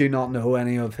genuinely do not know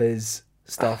any of his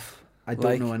stuff. I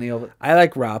don't know any of it. I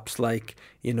like raps like,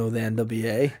 you know, the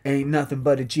NWA. Ain't nothing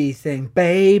but a G thing,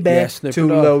 baby. Yeah, Snoop Too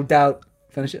Dogg. low doubt.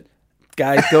 Finish it.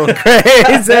 Guys going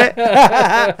crazy.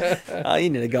 Oh, you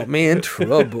nearly got me in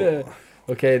trouble.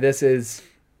 Okay, this is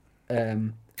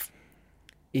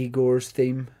Igor's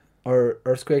theme, or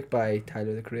Earthquake by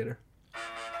Tyler the Creator.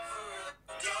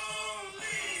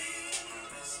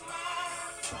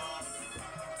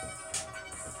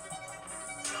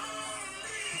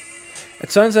 It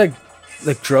sounds like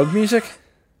drug music.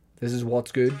 This is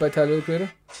What's Good by Tyler the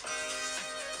Creator.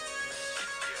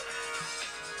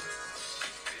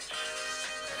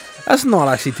 That's not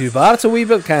actually too bad. It's a wee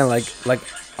bit kind of like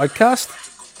Outkast.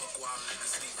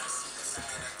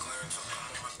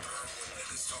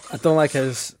 I don't like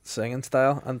his singing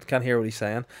style and can't hear what he's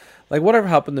saying. Like, whatever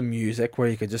happened to music where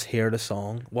you could just hear the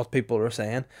song, what people are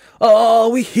saying?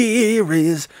 All we hear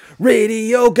is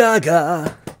Radio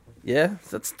Gaga. Yeah,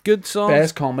 that's good songs.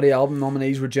 Best comedy album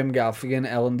nominees were Jim Gaffigan,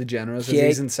 Ellen DeGeneres, Yeah.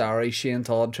 Aziz Ansari, Shane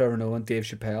Todd, Trevor Noah, and Dave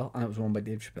Chappelle, and it was won by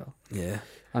Dave Chappelle. Yeah,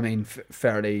 I mean,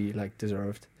 fairly like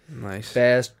deserved. nice.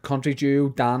 Best country duo,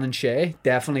 Dan and Shay,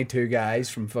 definitely two guys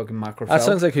from fucking Macro. That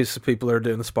sounds like who's the people who are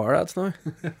doing the Spar ads now.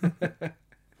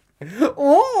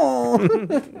 Oh.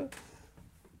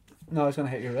 No, I was gonna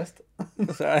hit your wrist.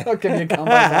 Sorry. I'll give you a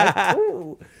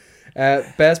camera.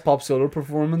 Best pop solo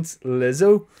performance,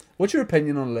 Lizzo. What's your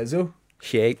opinion on Lizzo?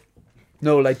 Shake.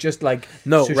 No, like just like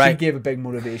No, so right. she gave a big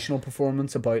motivational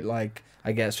performance about like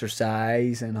I guess her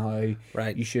size and how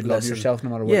Right. you should love Listen, yourself no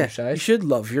matter what Yeah, your size. you should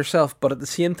love yourself, but at the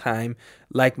same time,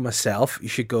 like myself, you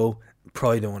should go,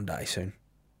 probably don't want to die soon.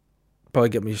 Probably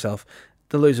get yourself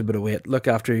to lose a bit of weight, look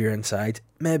after your inside,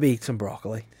 maybe eat some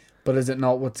broccoli. But is it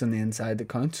not what's in the inside that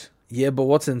counts? Yeah, but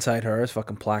what's inside her is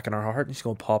fucking plaque in her heart, and she's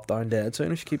going to pop down dead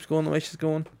soon if she keeps going the way she's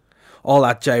going. All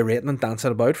that gyrating and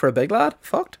dancing about for a big lad,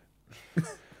 fucked. Do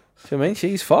you mean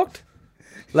she's fucked?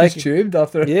 Like, She's tubed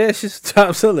after. yeah, she's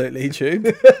absolutely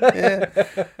tubed. Yeah,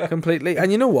 completely.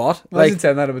 And you know what? Imagine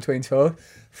saying that in between shows.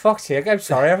 Fuck's sake, I'm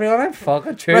sorry everyone, I'm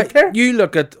fucking tubed Right, here. you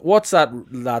look at what's that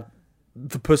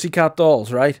the Pussycat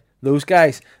Dolls, right? Those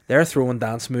guys, they're throwing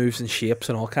dance moves and shapes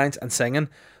and all kinds and singing.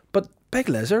 But Big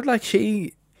Lizard, like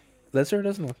Lizard,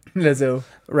 isn't it? Lizzo.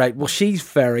 Right. Well, she's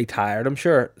very tired, I'm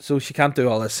sure, so she can't do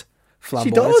all this She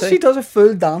flamboyancy. does. She does a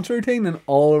full dance routine in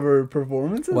all of her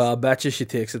performances. Well, I bet you she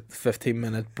takes a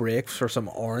 15-minute break for some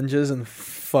oranges and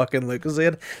fucking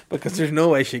Lucozade because there's no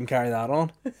way she can carry that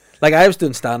on. Like, I was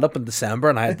doing stand-up in December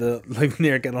and I had to like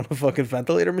near get on a fucking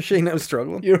ventilator machine. I was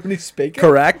struggling. you're only speaking.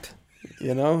 Correct.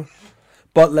 You know.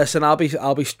 But listen, I'll be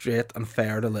straight and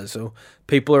fair to Lizzo.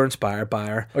 People are inspired by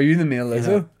her. Are you the male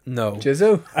Lizzo? No.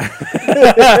 Jizzo?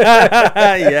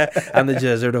 Yeah, and the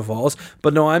Jizzard of Oz.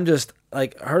 But no, I'm just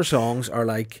like her songs are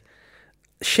like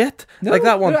shit. No, like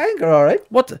that one. I think they're alright.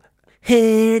 What?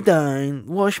 Hair down,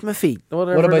 wash my feet.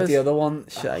 Whatever. What it about is. the other one?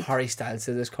 Shite. Harry Styles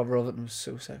did this cover of it and it was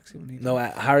so sexy. When he did No,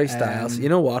 Harry Styles. You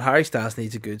know what? Harry Styles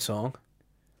needs a good song.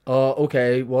 Oh,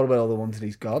 okay. What about all the ones that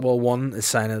he's got? Well, one is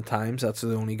Sign of the Times. That's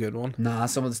the only good one. Nah,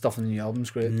 some of the stuff on the new album's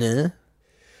great. Nah.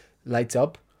 Lights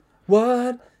Up.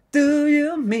 What do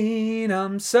you mean?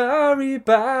 I'm sorry,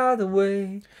 by the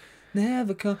way.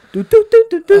 Never come.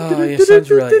 Oh, you sound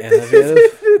really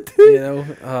innovative. You know.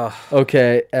 Oh.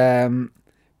 Okay.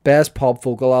 Best pop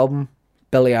vocal album,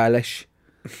 Billie Eilish.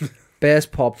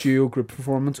 Best pop duo group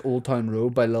performance, Old Town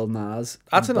Road by Lil Nas.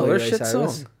 That's and another Billy Ray shit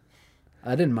Cyrus. song.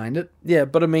 I didn't mind it. Yeah,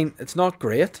 but I mean, it's not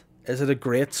great. Is it a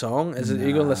great song? Is it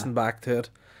you gonna Nah. listen back to it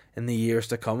in the years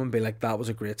to come and be like, that was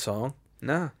a great song?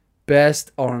 Nah.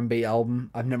 Best R&B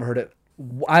album. I've never heard it.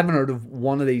 I haven't heard of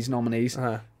one of these nominees.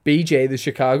 Uh-huh. BJ the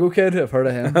Chicago Kid. I've heard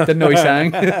of him. Didn't know he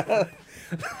sang.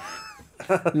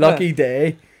 Lucky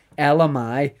Day,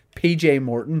 LMI, PJ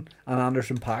Morton, and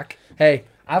Anderson .Paak. Hey,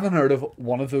 I haven't heard of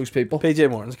one of those people. PJ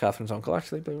Morton's Catherine's uncle,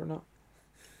 actually, believe it or not.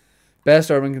 Best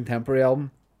urban contemporary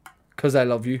album, Cause I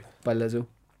Love You by Lizzo.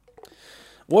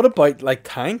 What about like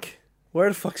Tank? Where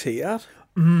the fuck's he at?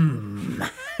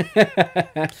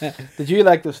 Did you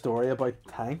like the story about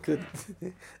Tank?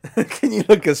 Can you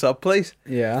look this up, please?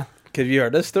 Yeah. Have you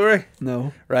heard this story?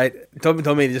 No. Right. Tell me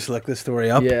to just look this story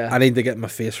up. Yeah. I need to get my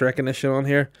face recognition on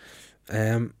here.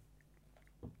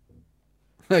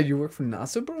 You work for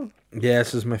NASA, bro? Yeah,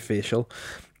 this is my facial.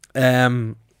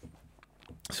 So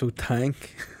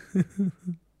Tank. Who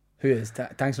is?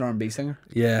 Tank's an R&B singer.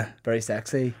 Yeah. Very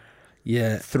sexy.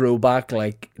 Yeah. Throwback,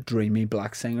 like, dreamy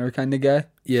black singer kind of guy.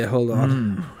 Yeah, hold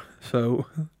on. So,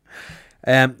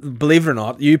 believe it or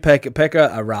not, you pick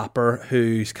a rapper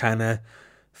who's kind of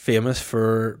famous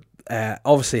for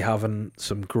obviously having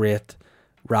some great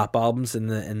rap albums in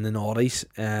the noughties.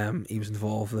 He was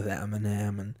involved with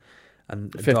Eminem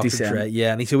and 50 Dr. Cent. Dre.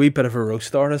 Yeah, and he's a wee bit of a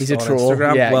roast artist. He's a on troll.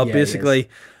 Instagram. Yeah, well, yeah, he basically,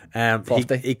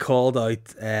 Fofty. he called out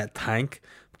Tank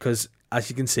because, as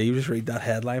you can see, just read that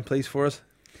headline, please, for us.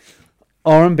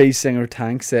 R&B singer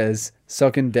Tank says,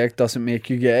 sucking dick doesn't make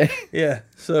you gay. Yeah,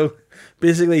 so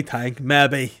basically Tank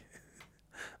maybe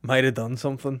might have done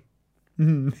something. I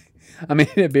mean,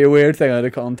 it'd be a weird thing out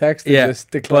of context to Yeah, just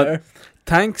declare.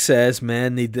 Tank says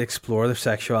men need to explore their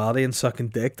sexuality and sucking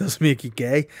dick doesn't make you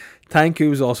gay. Tank, who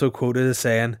was also quoted as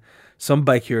saying, some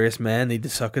bi-curious men need to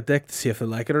suck a dick to see if they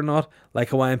like it or not, like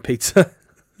Hawaiian pizza.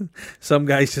 Some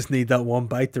guys just need that one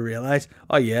bite to realise,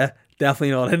 oh yeah,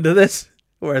 definitely not into this.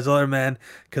 Whereas other men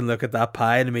can look at that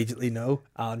pie and immediately know,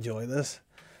 I'll enjoy this.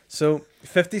 So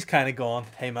 50's kind of gone,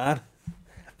 hey man,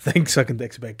 I think sucking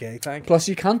dick's a bit gay, Tank. Plus,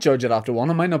 you can't judge it after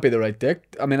one. It might not be the right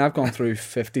dick. I mean, I've gone through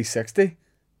 50, 60,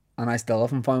 and I still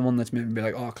haven't found one that's made me be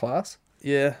like, oh, class.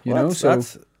 Yeah, You know, so-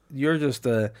 you're just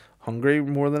hungry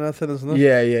more than anything, isn't it?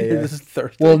 Yeah, yeah, You're yeah. just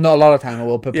thirsty. Well, not a lot of time I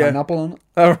will put Yeah. pineapple on it.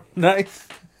 Oh, nice.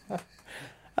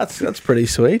 That's pretty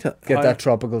sweet. Get that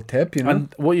tropical tip, you know.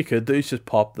 And what you could do is just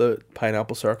pop the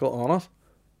pineapple circle on it.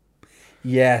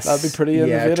 Yes, That'd be pretty yeah,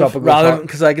 innovative. tropical Rather cock-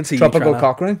 because I can see tropical you trying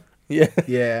cock ring. to, yeah.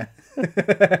 Yeah.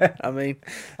 I mean,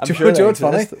 I'm Do sure you know they what's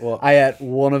funny? exist. What? I ate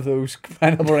one of those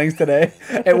pineapple rings today.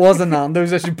 It wasn't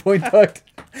Nando's, I should point out.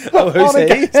 Oh, who's On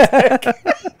a he?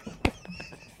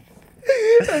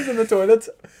 I was in the toilet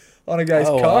on a guy's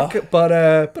Oh, cock,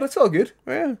 wow. but it's all good.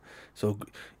 Yeah. So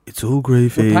it's all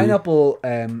gravy. With pineapple,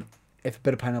 if a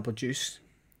bit of pineapple juice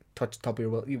touched the top of your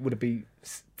will, would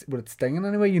it sting in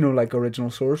any way? You know, like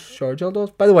Original Source shower gel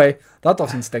does. By the way, that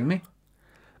doesn't sting me.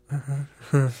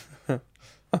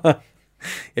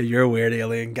 Yeah, you're a weird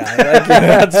alien guy. Like,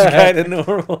 that's kind of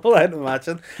normal, I'd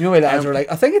imagine. You know, lads are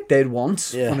like, I think it did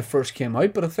once Yeah. when it first came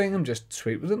out, but I think I'm just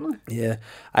sweet with it now. Yeah,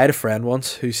 I had a friend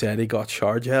once who said he got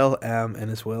shower gel in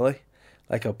his willy,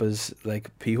 like up his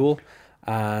pee hole,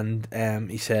 and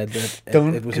he said that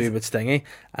it was a wee bit stingy,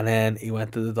 and then he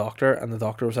went to the doctor, and the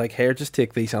doctor was like, "Here, just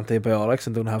take these antibiotics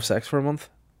and don't have sex for a month."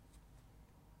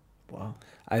 Wow.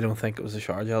 I don't think it was a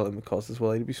shower gel that would cause his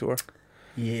willy to be sore.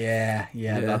 Yeah,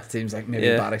 Yeah. that seems like maybe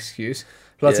Yeah. a bad excuse.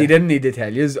 Plus, Yeah. he didn't need to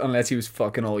tell you unless he was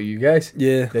fucking all you guys.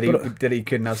 Yeah, That he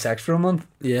couldn't have sex for a month.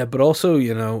 yeah, but also,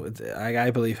 you know,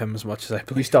 I believe him as much as I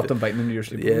believe You stopped him biting into your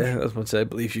sleep. Yeah, as much as I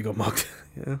believe you got mugged.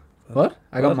 Yeah, What?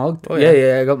 I got What? mugged. Oh, yeah.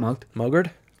 yeah. I got mugged.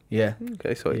 muggered. Yeah.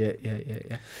 Okay, so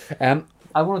Yeah.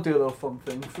 I want to do a little fun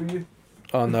thing for you.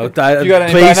 oh no, You got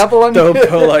any please pineapple on don't you?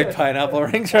 pull out pineapple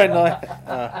rings right now.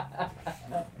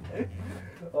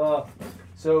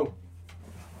 So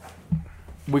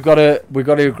we gotta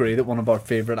agree that one of our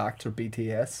favorite acts are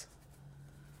BTS,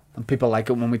 and people like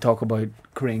it when we talk about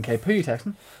Korean K. Who are you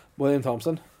texting? William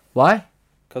Thompson, Why?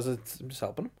 because I'm just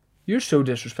helping him. You're so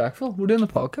disrespectful. We're doing the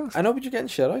podcast. I know, but you're getting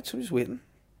shit out, so I'm just waiting.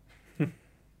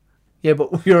 Yeah,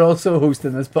 but you're also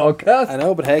hosting this podcast. I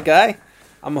know, but hey, guy,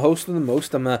 I'm hosting the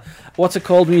most. I'm a what's it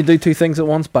called when you do two things at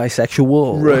once?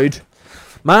 Bisexual. Rude.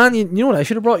 Man, you know what? I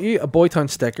should have brought you a Boytown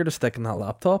sticker to stick in that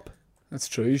laptop. That's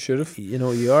true. You should have. You know,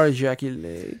 you are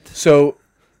ejaculate. So,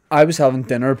 I was having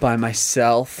dinner by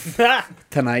myself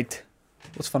tonight.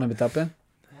 What's funny about that,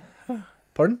 Ben?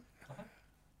 Pardon?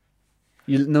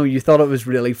 You thought it was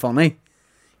really funny.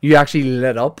 You actually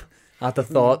lit up at the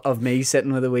thought of me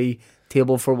sitting with a wee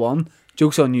table for one.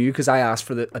 Joke's on you, because I asked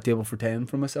for a table for 10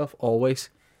 for myself, always.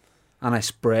 And I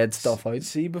spread stuff out.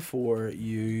 See, before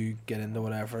you get into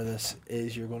whatever this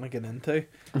is you're going to get into,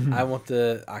 Mm-hmm. I want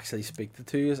to actually speak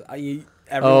to you.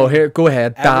 Oh, here, go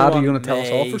ahead. Dad, are you everyone going to tell us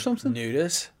off may or something?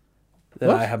 Notice that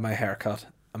What? I have my hair cut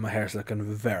and my hair's looking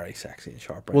very sexy and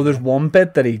sharp. Right Well, there's now. one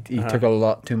bit that he Uh-huh. took a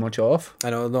lot too much off. I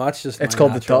know, no, that's just It's my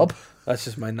called natural, the top. That's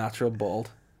just my natural bald.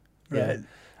 Yeah. Right.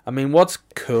 I mean, what's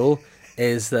cool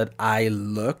is that I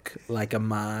look like a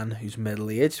man who's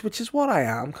middle-aged, which is what I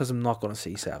am, because I'm not going to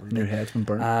see 70. Your head's been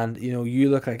burnt. And, you know, you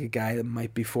look like a guy that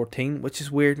might be 14, which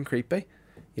is weird and creepy.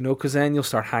 You know, because then you'll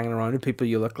start hanging around with people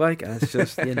you look like, and it's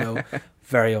just, you know,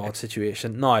 very odd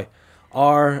situation. Now,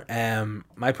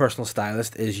 my personal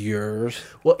stylist is yours.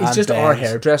 Well, he's and just our Ben's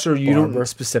hairdresser. You barber. don't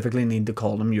specifically need to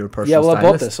call him your Yeah, personal well, I bought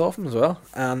stylist. this off him as well.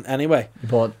 And anyway, You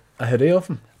bought a hoodie off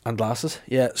him. and glasses.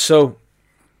 Yeah, so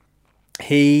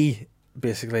he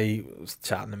basically was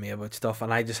chatting to me about stuff,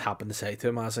 and I just happened to say to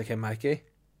him, I was like, "Hey, Mikey,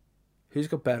 who's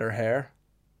got better hair,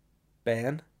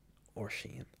 Ben or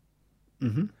Shane?"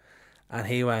 Mm-hmm. And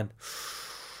he went,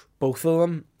 "Both of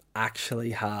them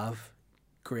actually have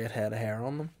great head of hair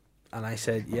on them." And I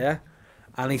said, "Yeah."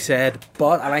 And he said,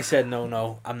 "But," and I said,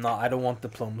 No, I'm not. I don't want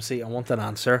diplomacy. I want an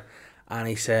answer." And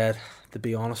he said, "To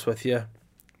be honest with you,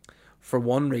 for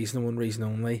one reason and one reason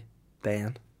only,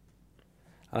 Ben."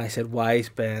 And I said, "Why is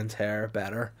Ben's hair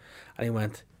better?" And he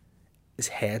went, "His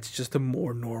head's just a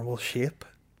more normal shape."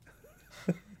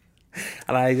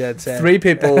 And I then said, 3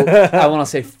 people I want to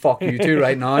say fuck you to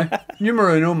right now.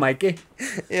 Numero uno, Mikey.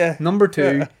 "Yeah." Number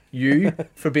 2, you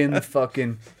for being the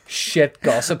fucking shit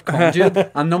gossip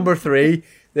conduit. And number 3,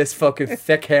 this fucking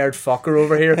thick-haired fucker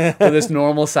over here with this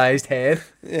normal-sized head.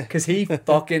 Because he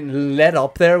fucking lit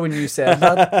up there when you said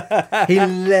that. He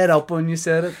lit up when you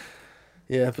said it.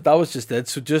 Yeah, but that was just it.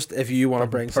 So just if you want to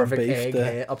bring some Perfect beef egg to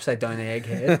head, upside-down egg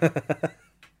head.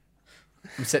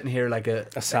 I'm sitting here like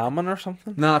a salmon or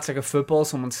something. No, it's like a football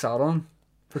someone sat on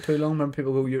for too long. Remember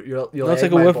people go, you'll No, it's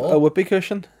egg like my a ball." whoopee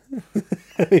cushion.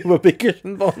 Whoopee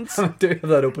cushion buns. I do have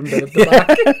that open bit at the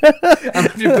back. And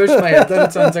if you push my head down,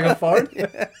 it sounds like a fart.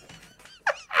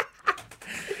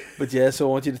 But yeah, so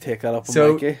I want you to take that up with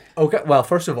So, Mikey. okay, well,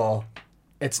 first of all,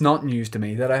 it's not news to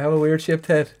me that I have a weird shaped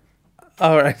head.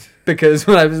 All right. because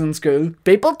when I was in school,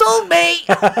 people told me.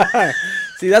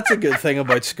 See, that's a good thing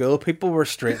about school. People were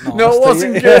straight and honest. No, it to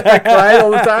wasn't you. good. I cried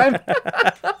all the time.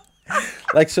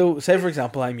 Like, so, say for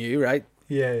example, I'm you, right?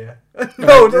 Yeah.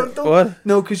 No, don't. What?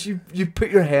 No, because you put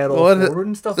your head all What? forward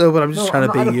and stuff. No, but I'm just trying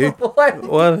to be you. What?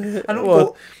 What? I don't What?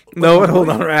 go- No, but hold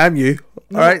on. Right, I'm you.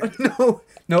 All right.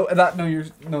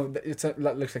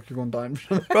 That looks like you're going down.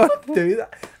 Don't do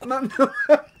that. I'm not.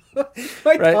 My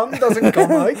Right. tongue doesn't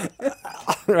come out.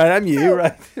 Right, I'm you.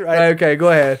 Right. Right, okay, go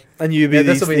ahead. And you be Yeah,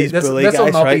 these bully this will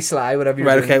guys, not be right? sly. Whatever you're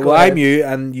Right, doing. okay. Go Well, ahead. I'm you,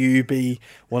 and you be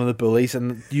one of the bullies,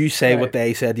 and you say what Right.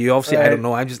 they said to you. Obviously, I Right. don't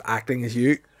know. I'm just acting as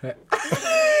you.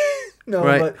 No,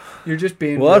 Right. but you're just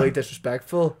being What? really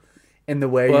disrespectful in the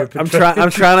way Well, you're I'm portraying.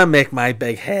 trying to make my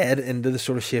big head into the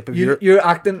sort of shape of your. You're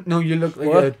acting. No, you look like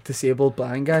What? a disabled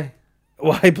blind guy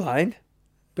Why blind?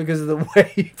 because of the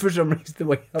way, for some reason, the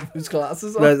way you have those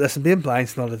glasses on. Right, listen, being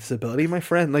blind's not a disability, my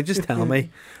friend. Like, just tell me.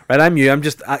 Right, I'm you. I'm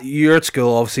just you're at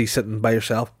school, obviously sitting by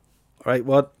yourself. Right,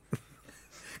 what?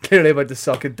 Clearly about to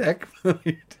suck a dick.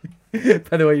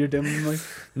 By the way, you're doing like.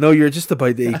 No, you're just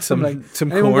about to eat some like,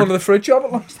 some Anyone going corn. to the fruit shop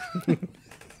at lunchtime?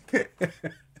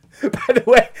 By the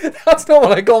way, that's not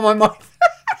what I call my mouth.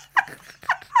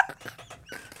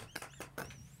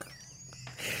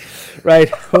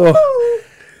 Right. Oh.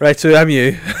 Right, so I'm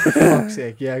you. For fuck's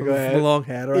sake, yeah, go My ahead. long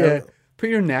head, right? Yeah, put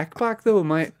your neck back though.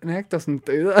 My neck doesn't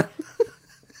do that.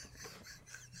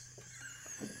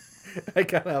 I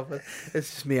can't help it.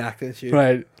 It's just me acting as you.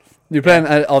 Right, you're playing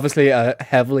obviously a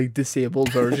heavily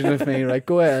disabled version of me. Right,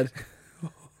 go ahead.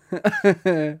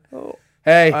 Oh.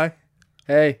 Hey, Aye.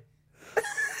 hey.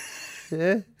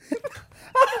 Yeah.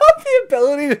 I have the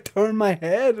ability to turn my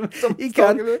head. when You someone's can't,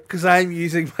 talking to me. because I'm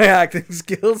using my acting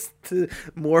skills to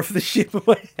morph the shape of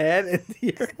my head into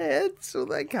your head, so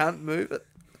that I can't move it.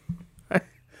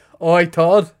 Oi,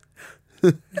 Todd.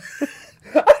 I don't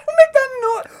make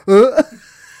that noise.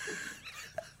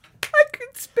 I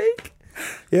could speak.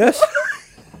 Yes.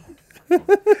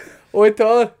 Oi,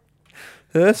 Todd.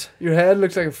 Yes. Your head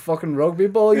looks like a fucking rugby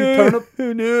ball. You turn up.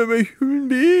 Oh no, I'm a human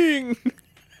being.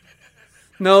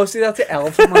 No, see, that's the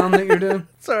elephant man that you're doing.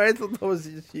 Sorry, I thought that was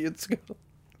just you at school.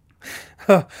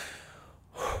 That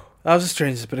was the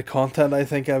strangest bit of content I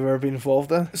think I've ever been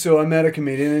involved in. So I met a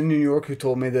comedian in New York who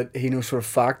told me that he knows for a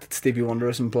fact that Stevie Wonder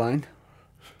isn't blind.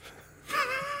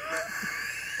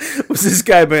 Was this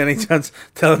guy by any chance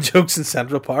telling jokes in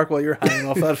Central Park while you're hanging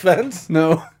off that fence?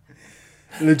 No.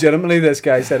 Legitimately, this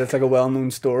guy said it's like a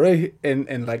well-known story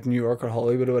in like New York or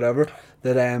Hollywood or whatever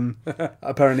that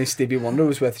apparently Stevie Wonder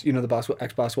was with the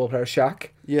ex-basketball player Shaq,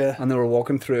 Yeah. and they were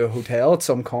walking through a hotel at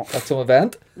some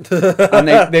event,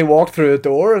 and they walked through a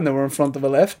door and they were in front of a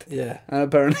lift, Yeah. and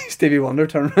apparently Stevie Wonder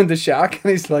turned around to Shaq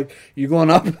and he's like, "You going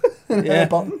up?" and hit Yeah. a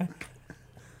button.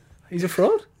 He's a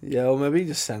fraud. Yeah, well maybe he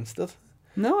just sensed it.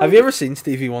 No. Have you ever seen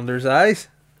Stevie Wonder's eyes?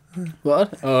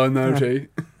 What? Oh no, gee.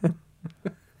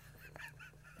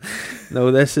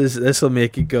 No, this will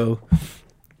make you go,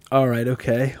 alright,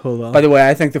 okay, hold on. By the way,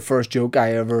 I think the first joke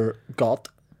I ever got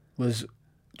was, do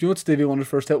you know what Stevie Wonder's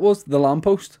first hit was? The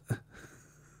lamppost.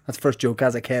 That's the first joke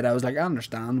as a kid. I was like, I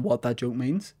understand what that joke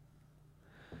means.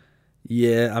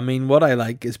 Yeah, I mean, what I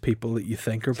like is people that you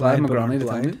think are So I have blind my but granny aren't to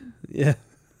tell blind. Yeah.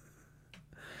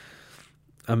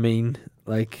 I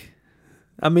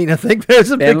think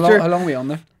there's a Ben, picture. how long are we on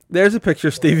there? There's a picture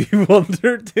of Stevie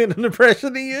Wonder doing an impression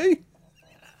of you.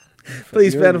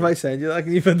 Please, Ben, if I send you that,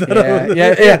 can you put that on?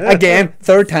 Yeah. Again,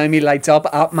 third time he lights up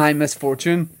at my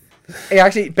misfortune.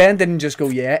 Ben didn't just go,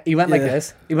 yeah. He went like Yeah.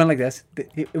 this. He went like this.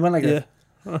 He went like this.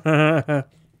 Yeah.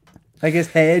 Like his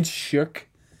head shook.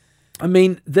 I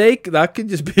mean, that could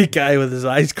just be a guy with his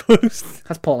eyes closed.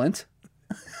 That's Paul Ince.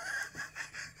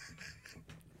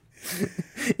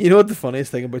 You know what the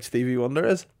funniest thing about Stevie Wonder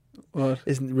is? What?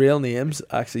 His real name's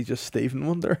actually just Stephen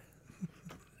Wonder.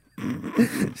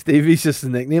 Stevie's just a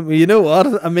nickname. You know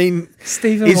what? I mean,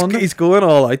 Stephen Wonder. he's going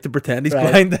all out to pretend he's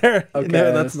Right. blind there. Okay,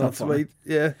 That's that's not not funny. sweet.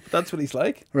 Yeah, that's what he's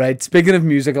like. Right, speaking of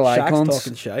musical Shaq's icons.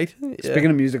 talking shite. Yeah.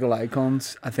 Speaking of musical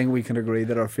icons, I think we can agree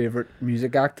that our favourite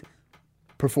music act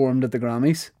performed at the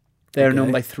Grammys. They're Okay.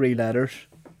 known by 3 letters.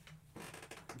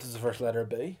 This is the first letter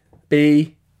B.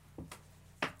 B,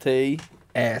 T.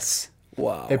 S.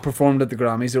 Wow. They performed at the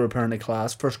Grammys. They were apparently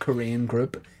class. First Korean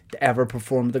group to ever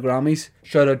perform at the Grammys.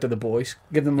 Shout out to the boys.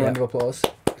 Give them a round Yeah. of applause.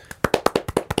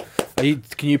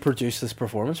 Can you produce this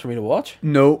performance for me to watch?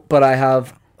 No, but I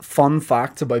have fun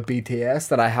facts about BTS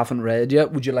that I haven't read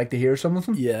yet. Would you like to hear some of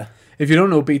them? Yeah. If you don't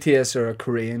know, BTS are a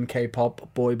Korean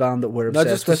K-pop boy band that we're Not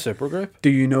obsessed just a with. supergroup. Do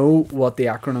you know what the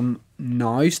acronym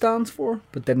NOW stands for,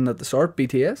 but didn't at the start?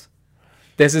 BTS.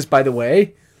 This is, by the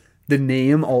way, the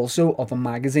name also of a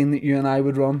magazine that you and I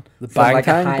would run. The for like a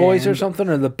Bangtang Boys or high-end- something,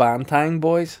 or the Bantang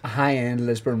Boys? A high-end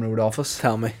Lisburn Road office.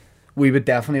 Tell me. We would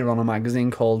definitely run a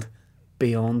magazine called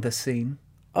Beyond the Scene.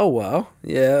 Oh wow,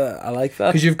 yeah, I like that.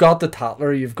 Because you've got the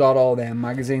Tatler, you've got all them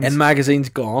magazines. In magazines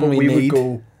gone, but we we would need.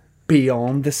 go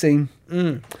beyond the scene.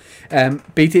 Mm.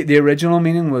 BT, the original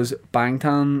meaning was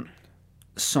Bangtan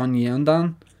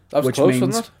Sonyeondan, That was which close,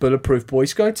 means wasn't Bulletproof Boy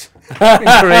Scouts in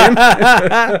Korean.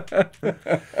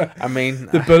 it? I mean,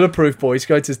 The Bulletproof Boy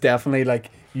Scouts is definitely like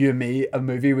you and me, a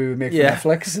movie we would make Yeah.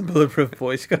 for Netflix. Bulletproof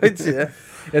Boy Scouts. Yeah.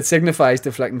 It signifies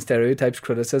deflecting stereotypes,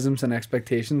 criticisms, and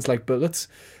expectations like bullets.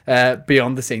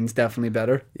 Beyond the Scene's definitely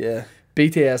better. Yeah.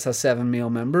 BTS has 7 male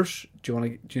members. Do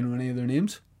you know any of their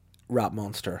names? Rap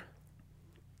Monster.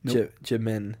 Nope.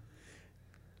 Jimin.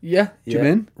 Yeah,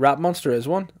 Jimin. Rap Monster is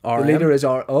one. The leader is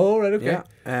Oh, right, okay. Yeah.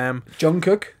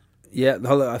 Jungkook. Yeah.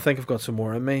 Hold on, I think I've got some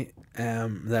more in me. They're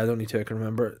the only two I can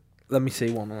remember. Let me see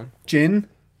one of them. Jin.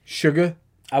 Suga.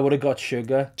 I would have got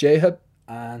Suga J-Hip.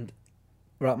 and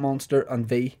Rap Monster. And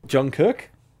V. Jungkook.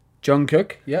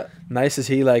 Jungkook. Yeah. Nice. Is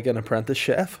he like an apprentice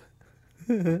chef?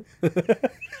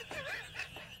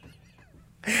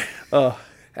 Oh.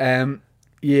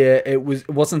 Yeah, it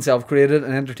wasn't self-created.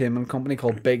 An entertainment company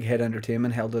called Big Hit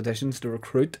Entertainment held auditions to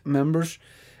recruit members.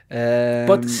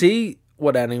 But see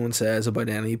what anyone says about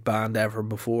any band ever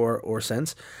before or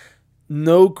since.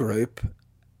 No group,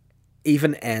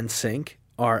 even NSYNC,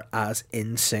 are as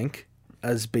in sync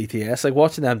as BTS. Like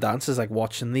watching them dance is like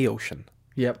watching the ocean.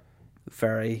 Yep.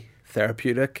 Very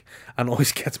therapeutic and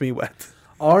always gets me wet.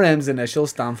 RM's initials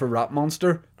stand for Rap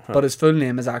Monster, but his full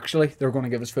name is actually, they're going to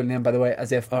give his full name, by the way,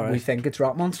 as if Alright. we think it's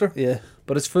Rap Monster. Yeah.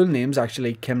 But his full name's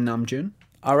actually Kim Namjoon.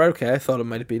 Alright, okay. I thought it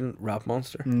might have been Rap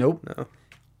Monster. Nope. No.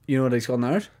 You know what he's called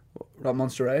now? Rap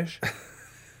Monster Irish.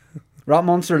 Rap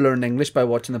Monster learned English by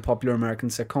watching the popular American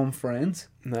sitcom Friends.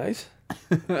 Nice.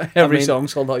 Every mean-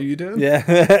 song's called How You Doing.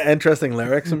 Yeah. Interesting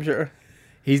lyrics, I'm sure.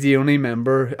 He's the only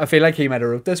member. I feel like he might have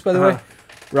wrote this, by the way. Uh-huh.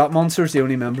 Rap Monster's the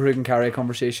only member who can carry a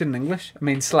conversation in English. I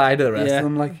mean, slide to the rest Yeah. of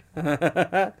them, like.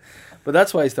 But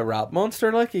that's why he's the Rap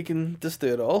Monster. Like, he can just do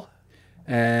it all.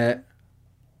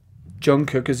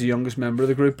 Jungkook is the youngest member of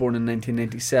the group, born in Which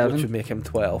 1997. would make him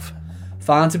 12.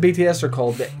 Fans of BTS are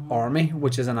called the ARMY,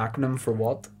 which is an acronym for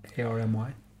what?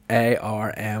 ARMY.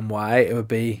 ARMY. It would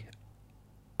be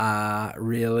a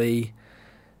really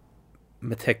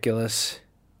meticulous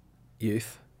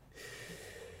youth.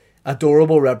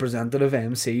 Adorable representative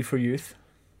MC for youth.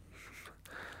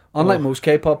 Unlike Oh. most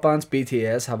K-pop bands,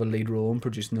 BTS have a lead role in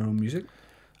producing their own music.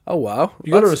 Oh wow!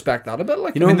 You gotta That's- respect that a bit.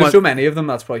 Like, You know I mean, how there's much- so many of them.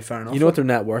 That's probably fair enough. You know what their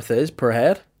net worth is per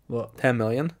head? What? 10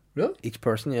 million Really? each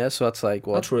person. Yeah, so that's like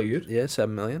what? That's really good. Yeah,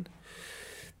 7 million.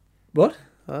 What?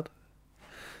 That.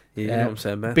 Yeah, you know what I'm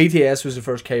saying, man. BTS was the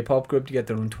first K-pop group to get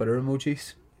their own Twitter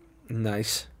emojis.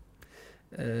 Nice.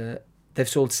 They've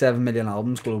sold 7 million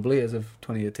albums globally as of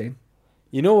 2018.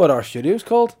 You know what our studio's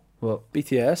called? Well,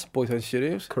 BTS Boytown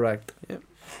Studios. correct. Yep.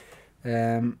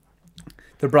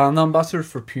 The brand ambassador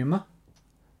for Puma.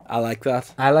 I like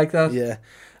that. I like that. Yeah,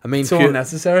 I mean, It's so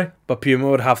unnecessary. but Puma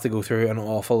would have to go through an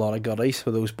awful lot of goodies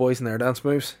with those boys and their dance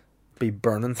moves. Be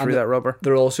burning through And that rubber.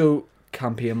 They're also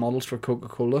campaign models for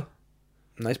Coca-Cola.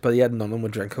 Nice, but yet none of them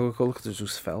would drink Coca-Cola because it's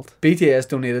just felt. BTS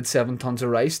donated 7 tons of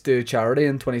rice to charity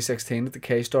in 2016 at the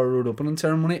K-Star Road opening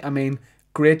ceremony. I mean,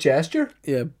 great gesture.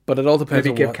 Yeah, but it all depends Maybe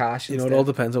on give what, cash you know, it instead. all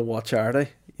depends on what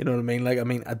charity. You know what I mean? Like, I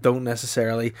mean, I don't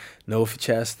necessarily know if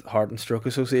Chest Heart and Stroke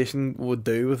Association would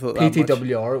do with that much.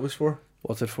 PTWR it was for.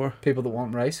 What's it for? People that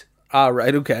want rice. Ah,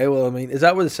 right, okay. Well, I mean, is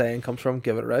that where the saying comes from?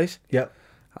 Give it rice. Yep.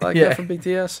 I like Yeah. that from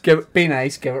BTS. Be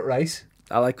nice, give it rice.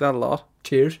 I like that a lot.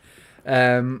 Cheers.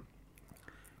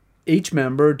 Each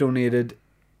member donated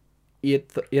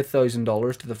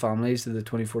 $8,000 to the families of the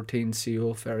 2014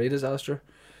 Seoul ferry disaster.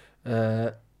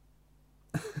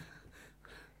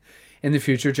 In the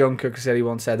future, Jungkook said he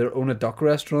wants to either own a duck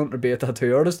restaurant or be a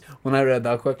tattoo artist. When I read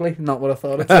that quickly, not what I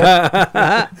thought it said.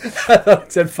 I thought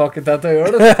it said fuck a tattoo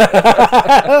artist.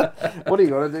 What are you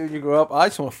going to do when you grow up? I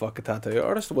just want to fuck a tattoo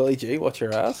artist. Willie G, what's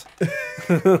your ass?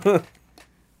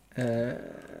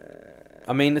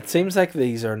 I mean, it seems like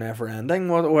these are never ending.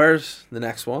 Where's the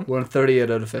next one? We're on 38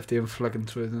 out of 50. I'm flicking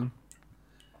through them.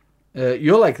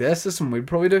 You'll like this. This is something we'd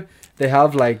probably do. They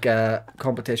have like a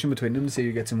competition between them to see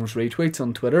who gets the most retweets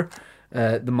on Twitter.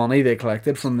 The money they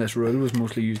collected from this rule was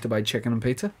mostly used to buy chicken and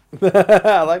pizza.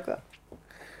 I like that.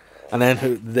 And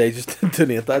then they just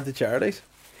donate that to charities.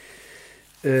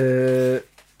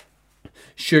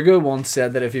 Sugar once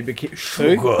said that if he became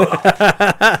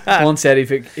once said if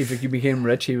he became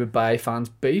rich, he would buy fans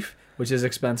beef, which is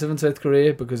expensive in South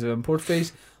Korea because of import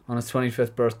fees. on his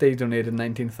 25th birthday, donated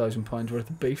 £19,000 worth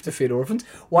of beef to feed orphans.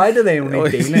 Why do they only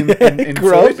deal in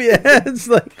Grub, food? yeah, it's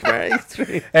like very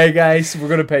strange. Hey guys, we're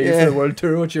gonna pay you Yeah. for the world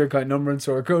tour. What's your account number and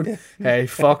sort code? Hey,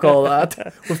 fuck all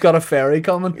that. We've got a ferry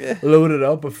coming, loaded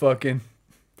up with fucking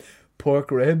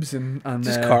pork ribs and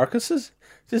Just carcasses,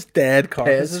 just dead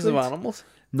carcasses of sweets. animals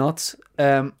nuts.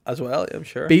 as well. I'm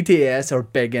sure. BTS are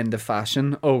big into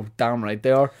fashion. Oh, damn right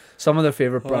they are. Some of their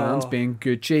favorite brands Oh. being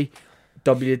Gucci,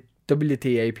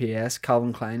 WTAPS,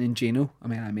 Calvin Klein, and Gino. I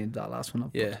mean, I made that last one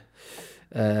up. Yeah.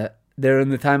 They're in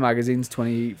the Time magazine's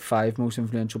 25 most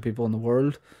influential people in the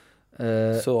world.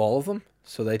 So all of them.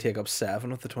 So they take up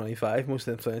 7 of the 25 most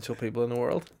influential people in the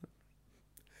world.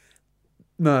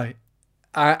 No,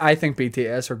 I think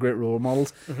BTS are great role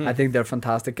models. I think they're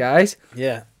fantastic guys.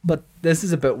 Yeah. But this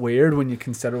is a bit weird when you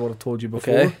consider what I told you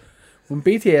before. Okay. When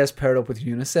BTS paired up with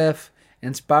UNICEF,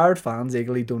 inspired fans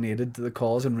eagerly donated to the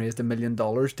cause and raised $1 million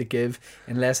to give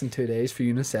in less than 2 days for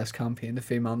UNICEF's campaign to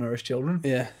feed malnourished children.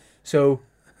 Yeah. So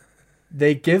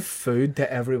they give food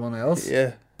to everyone else,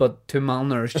 Yeah. but to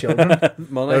malnourished children,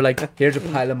 Money. they're like, here's a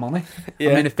pile of money.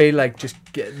 Yeah. I mean, if they like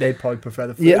they'd probably prefer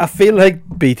the food. Yeah, I feel like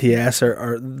BTS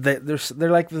are they're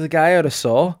like the guy out of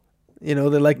Saw. You know,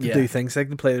 they like to Yeah. do things like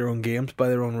to play their own games by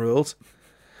their own rules,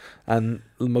 and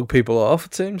mug people off.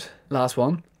 It seems. Last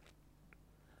one.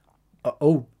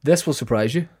 Oh, this will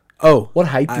surprise you. Oh, What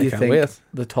height do I you can't think wait.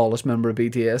 the tallest member of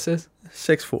BTS is?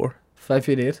 6'4".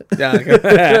 5'8". Yeah,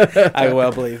 okay. I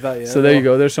well believe that. Yeah. So there you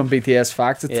go. There's some BTS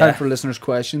facts. It's Yeah. time for listeners'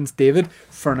 questions. David,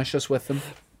 furnish us with them.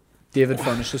 David,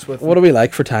 furnish us with them. What are we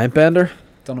like for time bender?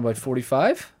 Done about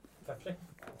 45?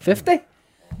 50?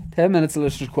 10 minutes of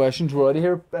listeners' questions. We're out of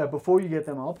here. Before you get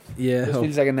them up, Yeah. this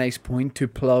feels like a nice point to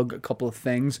plug a couple of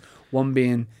things. One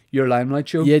being your Limelight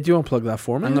show. Yeah. Do you want to plug that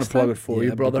for me? I'm going this to plug time? it for Yeah,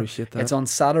 you, I'd brother. Appreciate that. It's on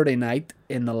Saturday night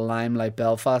in the Limelight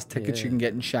Belfast. Tickets Yeah. you can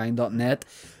get in shine.net.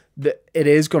 It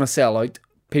is going to sell out.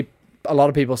 A lot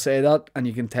of people say that, and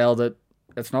you can tell that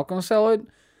it's not going to sell out,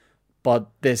 but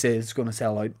this is going to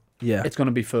sell out. Yeah. It's going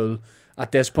to be full.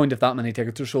 At this point, if that many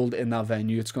tickets are sold in that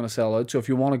venue, it's going to sell out. So if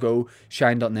you want to go,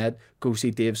 shine.net, go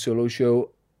see Dave's solo show.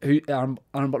 Who Aaron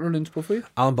Butler doing support for you?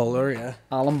 Alan Butler. Yeah.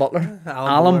 Alan Butler.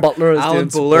 Alan Butler is Alan doing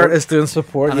Butler support, is doing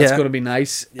support. and Yeah. it's going to be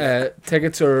nice.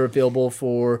 Tickets are available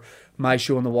for my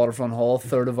show in the Waterfront Hall,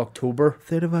 3rd of October,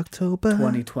 3rd of October,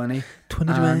 2020.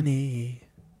 2020.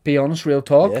 Be honest, real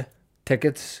talk. Yeah.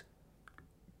 Tickets,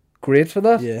 great for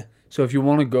that. Yeah. So if you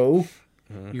want to go,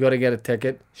 you got to get a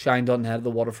ticket. Shine.net, the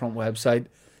Waterfront website.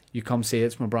 You come see it.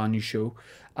 It's my brand new show.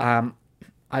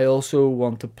 I also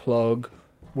want to plug.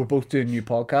 We're both doing new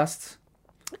podcasts.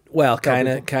 Well,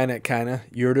 Tell kind of.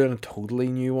 You're doing a totally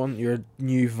new one. You're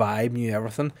new vibe, new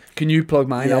everything. Can you plug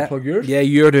mine? I'll plug yours. Yeah,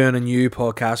 you're doing a new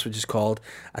podcast which is called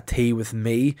A Tea with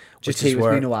Me, Just which is tea with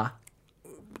where me, Noah.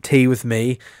 Tea with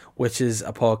Me, which is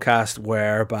a podcast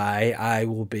whereby I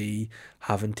will be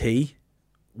having tea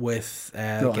with No,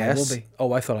 I will guests. be.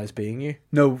 Oh, I thought I was being you.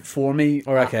 No, for me.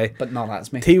 Or okay. But not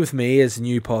as me. Tea with Me is a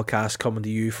new podcast coming to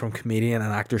you from comedian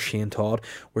and actor Shane Todd,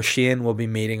 where Shane will be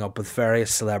meeting up with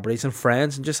various celebrities and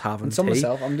friends and just having And some tea.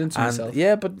 myself. I'm doing some And myself.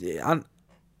 yeah, but and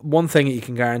one thing that you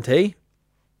can guarantee,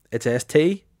 it's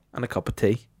ST and a cup of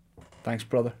tea. Thanks,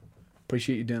 brother.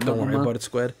 Appreciate you doing Don't that, worry man. about it,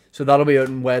 Squid. So that'll be out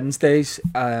on Wednesdays,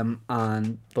 and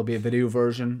there'll be a video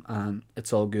version, and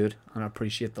it's all good, and I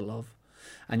appreciate the love.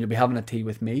 And you'll be having a tea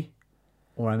with me,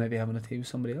 or I might be having a tea with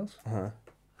somebody else. Uh-huh.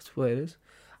 That's the way it is.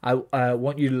 I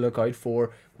want you to look out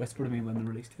for, whisper to me when the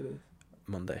release date is.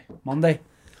 Monday. Monday.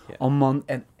 Yeah. On Monday.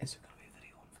 And is there going to be a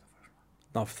video on for the first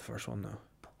one? Not for the first one, no.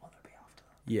 But will there be after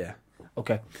that? Yeah.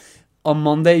 Okay. On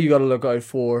Monday, you got to look out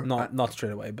for Not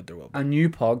straight away, but there will be. a new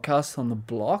podcast on the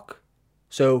block.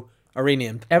 So A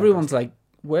renamed. everyone's like,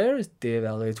 where is Dave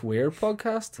Elliott's Weird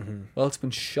podcast? Mhm. Well, it's been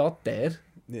shot dead.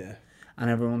 Yeah. And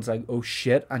everyone's like, oh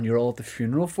shit, and you're all at the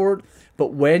funeral for it. But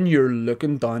when you're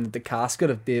looking down at the casket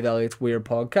of Dave Elliott's Weird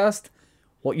podcast,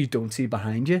 what you don't see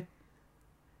behind you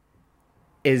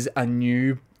is a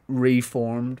new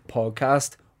reformed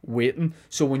podcast waiting.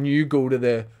 So when you go to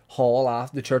the hall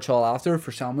after, the church hall after,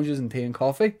 for sandwiches and tea and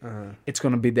coffee, it's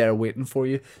going to be there waiting for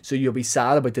you. So you'll be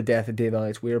sad about the death of Dave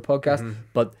Elliott's Weird podcast,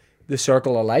 but the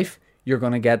Circle of Life, you're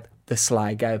going to get the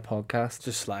Sly Guy podcast.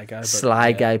 Just Sly Guy. But Sly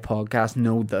yeah. Guy podcast.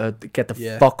 No, get the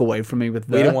Yeah. fuck away from me with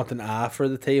the. We don't want an A for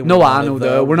the tea. No, we I want know a the.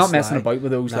 We're with not Sly. messing about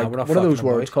with those. Nah, Like, we're not what are those fucking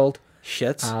words about. called?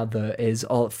 Shits. The is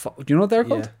all. Do you know what they're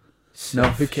called? Yeah. No,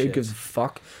 who Shit. gives a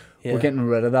fuck? Yeah. We're getting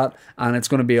rid of that, and it's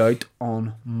going to be out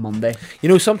on Monday. You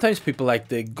know, sometimes people like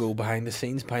to go behind the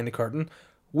scenes, behind the curtain.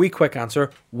 We quick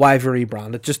answer. Why have you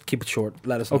rebranded? Just keep it short.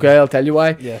 Let us know. Okay, I'll tell you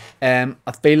why. Yeah.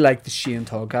 I feel like the Shane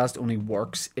Toddcast only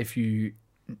works if you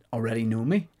already know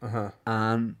me.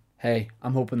 And hey,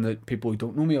 I'm hoping that people who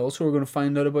don't know me also are going to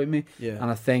find out about me. Yeah.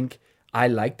 And I think I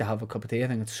like to have a cup of tea. I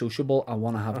think it's sociable. I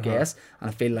want to have guests. And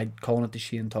I feel like calling it the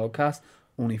Shane Toddcast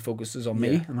only focuses on me.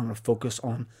 Yeah. And I'm going to focus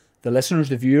on the listeners,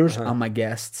 the viewers, and my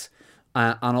guests.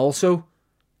 And also,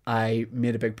 I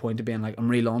made a big point of being like, I'm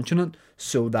relaunching it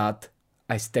so that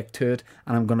I stick to it.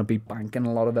 And I'm going to be banking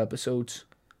a lot of episodes.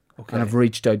 Okay. And I've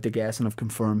reached out to guests and I've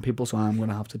confirmed people, so I'm going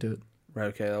to have to do it. Right,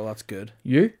 okay, well, that's good.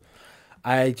 You?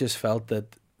 I just felt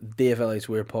that Dave Elliott's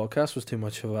Weird Podcast was too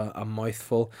much of a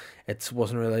mouthful. It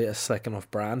wasn't really a slick enough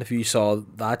brand. If you saw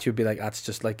that, you'd be like, that's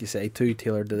just like you say, too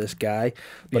tailored to this guy.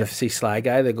 But Yeah. if you see Sly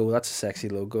Guy, they go, that's a sexy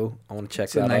logo. I want to check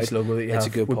It's that a nice out. logo that you It's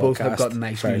have. a good We podcast. both have got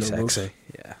nice Very new logos. sexy.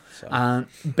 Yeah. So. And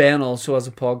Ben also has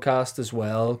a podcast as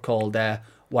well called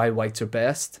Why Whites Are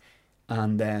Best.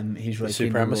 And he's The really keen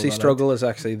to supremacy roll that out. struggle is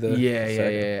actually the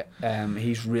Yeah.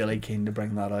 He's really keen to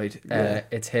bring that out. Yeah.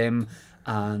 It's him,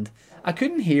 and I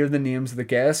couldn't hear the names of the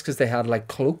guests because they had like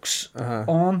cloaks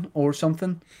on or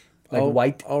something, like Oh,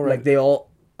 white. all right. Like all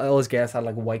his guests had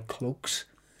like white cloaks,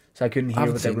 so I couldn't hear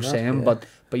haven't what they seen were that, saying. yeah.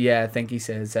 But yeah, I think he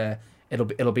says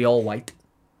it'll be all white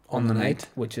on the night,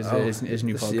 which is Oh, his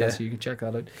new this- podcast. yeah. So you can check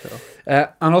that out. Cool.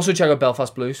 And also check out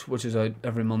Belfast Blues, which is out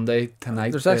every Monday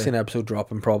tonight. There's actually an episode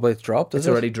dropping, probably. It's dropped, is it's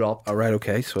it? already dropped. All right,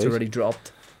 okay, sweet. It's already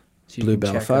dropped. So you Blue can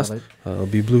check that Belfast. out. I'll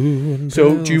be blue and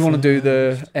So, do you want to do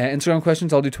Belfast. the Instagram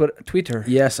questions? I'll do Twitter.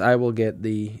 Yes, I will get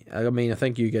I mean, I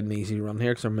think you get an easy run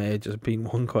here because there may have just been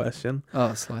one question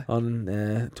Oh, sly.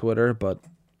 on Twitter. But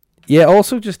yeah,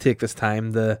 also just take this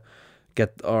time to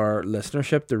get our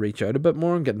listenership to reach out a bit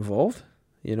more and get involved.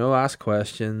 You know, ask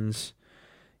questions,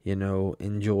 you know,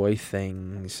 enjoy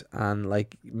things and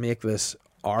like make this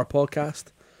our podcast.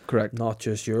 Correct. Not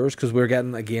just yours, because we're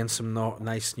getting again some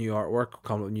nice new artwork,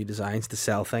 coming up with new designs to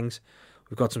sell things.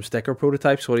 We've got some sticker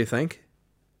prototypes. What do you think?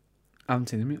 I haven't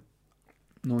seen them yet.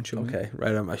 No one showed me. Okay,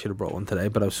 right. I should have brought one today,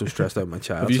 but I was so stressed out with my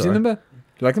child. Have you seen sorry. them, Ben?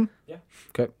 You like them?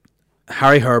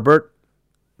 Harry Herbert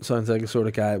sounds like a sort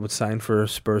of guy that would sign for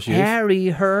Spurs Youth. Harry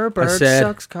Herbert I said-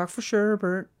 sucks cock for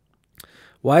Sherbert.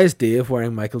 Why is Dave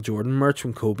wearing Michael Jordan merch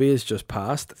when Kobe is just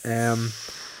passed?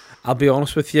 I'll be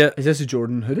honest with you. Is this a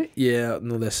Jordan hoodie? Yeah,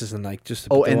 no, this isn't like just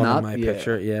Oh, the in one that? in my Yeah.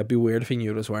 picture. Yeah, it'd be weird if he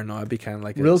knew it was wearing now. I'd be kind of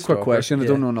like a Real quick stalker. question. I Yeah.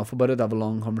 don't know enough about it. I have a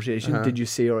long conversation. Uh-huh. Did you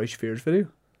see Ari Shafir's video?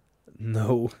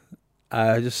 No,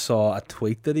 I just saw a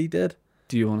tweet that he did.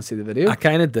 Do you want to see the video? I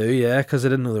kind of do, yeah, because I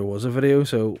didn't know there was a video.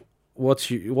 So, what's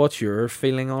your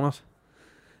feeling on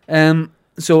it?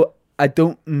 So I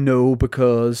don't know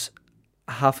because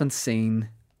I haven't seen.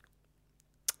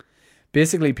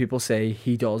 Basically, people say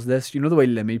he does this. You know the way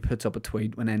Limmy puts up a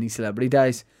tweet when any celebrity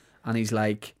dies, and he's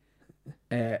like,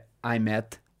 "I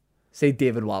met," say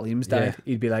David Walliams died. Yeah.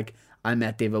 He'd be like, "I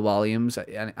met David Walliams,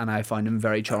 and I found him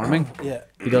very charming." Yeah,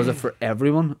 He does it for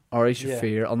everyone. Ari Yeah.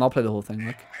 Shafir. I'll not play the whole thing.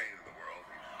 Like, Pain in the world.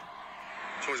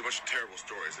 It's always a bunch of terrible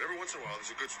stories. And every once in a while,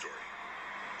 there's a good story.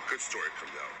 A good story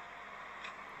comes out.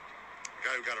 The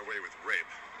guy who got away with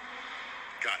rape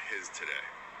got his today.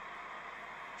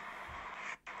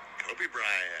 Kobe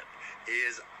Bryant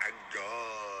is a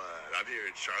god. I'm here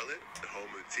in Charlotte, the home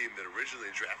of the team that originally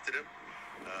drafted him.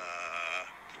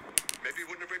 Maybe he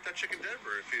wouldn't have raped that chick in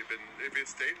Denver if he had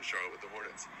stayed in Charlotte with the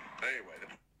Hornets. Anyway.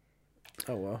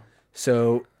 oh well.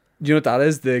 so do you know what that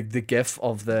is? The gif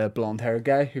of the blonde haired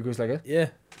guy who goes like it. Yeah,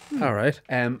 all right.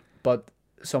 But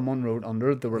someone wrote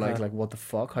under it. They were like, Uh-huh. "What the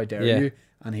fuck? How dare Yeah. you?"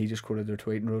 And he just quoted their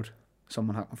tweet and wrote,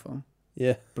 "Someone hacked my phone."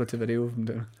 Yeah. But it's a video of him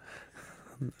doing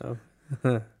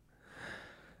it.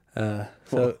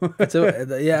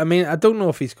 So yeah, I mean, I don't know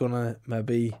if he's gonna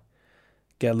maybe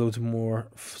get loads more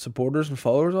supporters and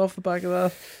followers off the back of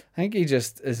that. I think he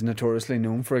just is notoriously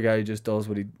known for a guy who just does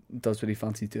what he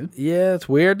fancies doing. Yeah, it's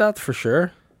weird, that for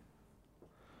sure.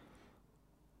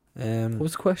 What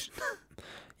was the question?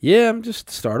 Yeah, I'm just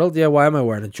startled. Yeah, why am I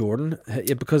wearing a Jordan?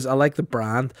 Yeah, because I like the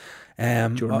brand.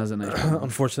 Jordan has a nice brand.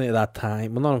 Unfortunately, at that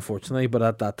time, well, not unfortunately, but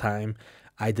at that time,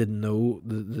 I didn't know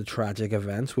the tragic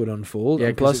events would unfold. Yeah,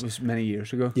 And because it was many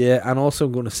years ago. yeah, and also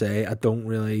I'm going to say I don't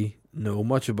really know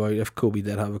much about if Kobe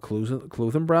did have a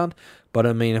clothing brand, but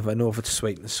I mean, if I know if it's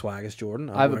sweet and swag as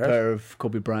Jordan, I have a wear it. pair of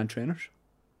Kobe Bryant trainers,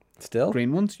 Still.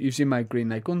 green ones. You've seen my green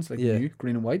Nike ones, like Yeah. new,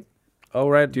 green and white. Oh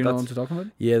right, Do you know what that's- I'm talking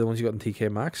about? Yeah, the ones you got in TK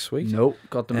Maxx, sweet. No,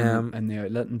 got them Um, in the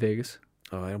outlet in Vegas.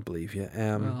 Oh, I don't believe you.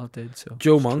 Well, I did. So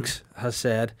Joe it's true. Monks has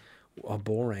said, oh,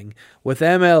 boring. With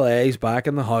MLAs back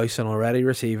in the house and already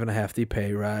receiving a hefty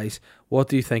pay rise, what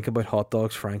do you think about hot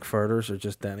dogs, frankfurters, or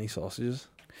just Denny sausages?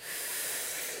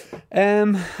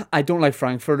 I don't like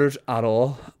frankfurters at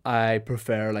all. I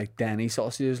prefer like Denny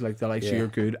sausages, like the like Yeah. your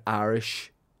good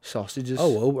Irish sausages. Oh,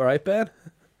 well, all right, Ben.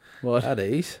 what? At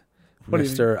ease. What do you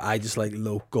Mister, I just like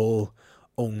local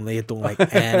only. I don't like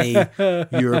any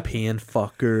European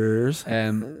fuckers.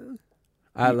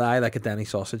 I like a Denny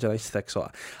sausage. I like thick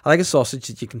sauce. I like a sausage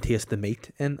that you can taste the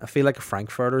meat in. I feel like a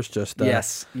Frankfurter's just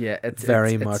yes, yeah, it's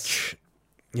very it's- much,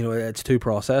 you know, it's too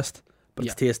processed, but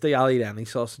it's tasty. I'll eat any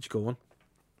sausage going.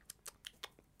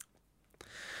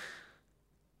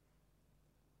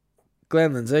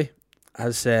 Glenn Lindsay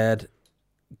has said,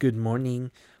 "Good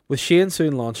morning. With Shane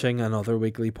soon launching another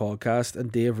weekly podcast and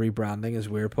Dave rebranding his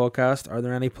Weird Podcast, are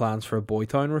there any plans for a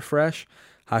Boytown refresh?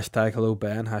 Hashtag hello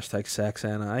Ben, hashtag sex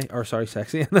NI, or sorry,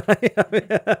 sexy NI."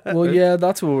 Well, yeah,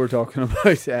 that's what we were talking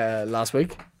about last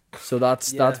week. So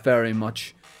that's very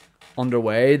much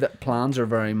underway. That plans are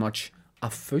very much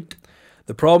afoot.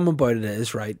 The problem about it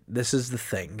is, right, this is the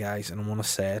thing, guys, and I want to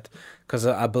say it, because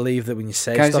I believe that when you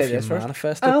say Can I stuff, say you this first?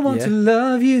 manifest it. I want to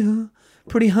love you,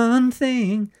 pretty hun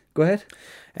thing. Go ahead.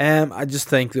 I just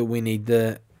think that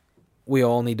we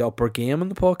all need to up our game on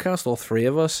the podcast, all three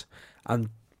of us, and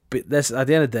this, at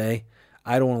the end of the day,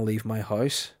 I don't want to leave my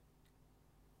house,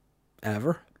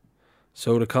 ever,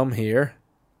 so to come here,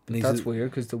 That's weird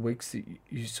because the weeks that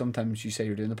you sometimes you say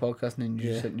you're doing the podcast and then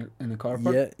you just sit in the car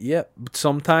park. yeah, but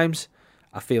sometimes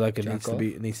I feel like it Jack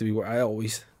needs to be where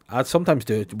I'd sometimes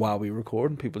do it while we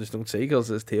record and people just don't see because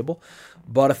of this table,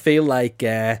 but I feel like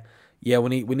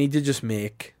we need to just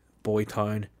make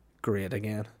Boytown great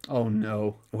again. Oh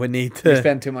no, We need you to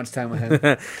spend too much time with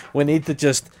him. we need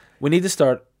to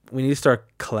start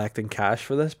collecting cash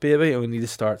for this baby, and we need to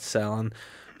start selling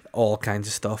all kinds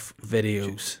of stuff,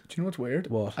 videos. Do you know what's weird?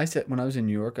 What? I said when I was in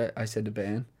New York, I said to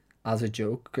Ben as a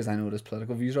joke because I know what his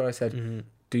political views are. I said,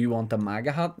 "Do you want the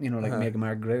MAGA hat? You know, like Make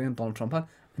America Great and Donald Trump hat."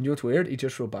 And you know what's weird? He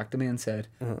just wrote back to me and said,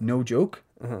 "No joke,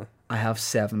 I have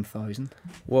 7,000."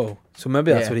 Whoa! So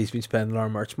maybe that's Yeah. what he's been spending our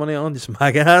merch money on, just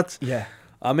MAGA hats. Yeah,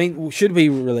 I mean, should we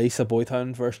release a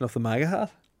Boytown version of the MAGA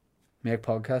hat? make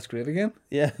podcast great again.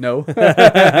 Yeah. No.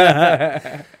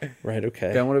 Right.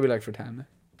 Okay. Ben, what are we like for time now?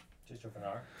 Just over an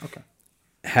hour. Okay.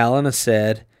 Helen has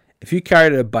said, if you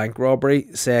carried out a bank robbery,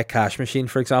 say a cash machine,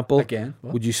 for example, Again,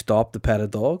 what? would you stop to pet a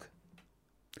dog?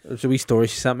 There's a wee story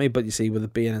she sent me, but you see, with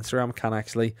it being Instagram, I can't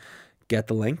actually get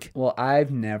the link. Well,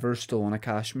 I've never stolen a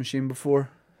cash machine before.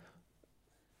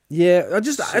 Yeah, in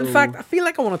So- fact, I feel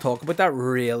like I want to talk about that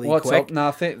really What's quick. up?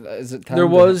 Nothing. Is it time There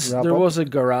to was wrap there up? was a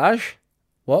garage.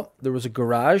 What? There was a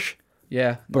garage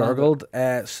Yeah. burgled.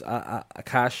 A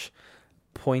cash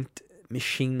point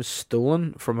machine was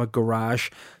stolen from a garage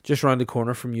just around the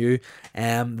corner from you.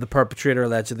 The perpetrator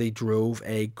allegedly drove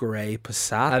a grey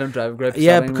Passat. I don't drive a great.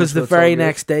 Yeah, because the very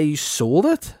next day you sold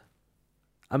it.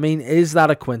 I mean, is that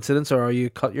a coincidence, or are you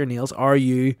cut your nails? Are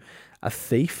you a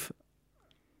thief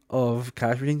of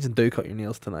cash machines and do cut your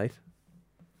nails tonight?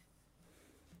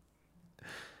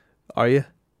 Are you?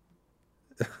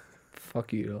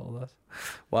 Fuck you to all that.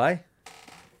 Why?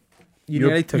 You Your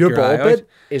nearly took your your bald eye out. bit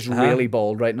is Uh-huh. really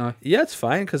bald right now. Yeah, it's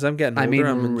fine because I'm getting older. I mean,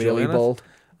 I'm really enjoying bald. it,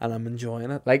 and I'm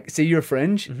enjoying it. Like, see your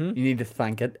fringe. Mhm. You need to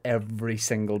thank it every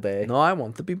single day. No, I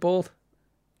want to be bald.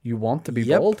 You want to be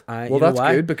Yep. bald. You well, know that's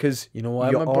why? good because You know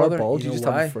why, you my are brother? bald. You You know just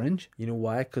have why? a fringe. You know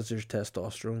why? Because there's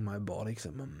testosterone in my body. Because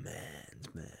I'm a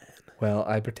man's man. Well,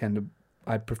 I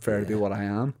prefer to be what I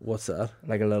am, What's that?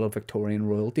 like a little Victorian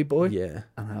royalty boy, Yeah.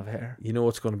 and have hair. You know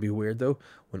what's going to be weird though?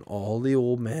 When all the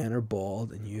old men are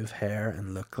bald and you have hair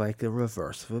and look like the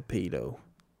reverse of a pedo.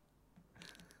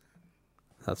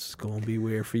 That's going to be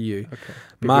weird for you. Okay.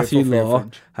 Matthew Law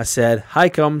has said, "Hi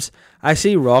comes. I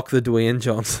see Rock the Dwayne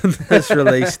Johnson has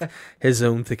released his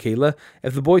own tequila.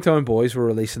 If the Boytown Boys were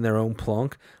releasing their own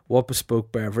plonk, what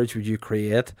bespoke beverage would you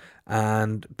create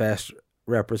and best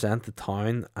represent the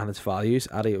town and its values?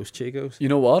 Adios, Chicos." You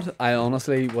know what? I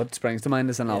honestly, what springs to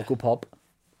mind is an alco pop.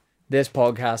 This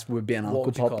podcast would be an What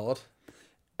would alco you pop. call it?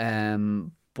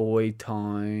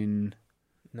 Boytown.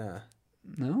 Nah.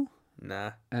 No.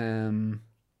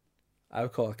 I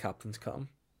would call it Captain's Cum.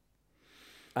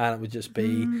 And it would just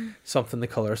be something the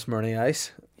colour of Smyrna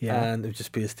Ice. Yeah. And it would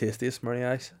just be as tasty as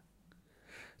Smyrna Ice.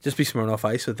 Just be Smirnoff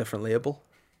Ice with a different label.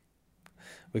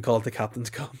 We call it the Captain's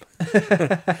Cum.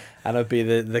 And it'd be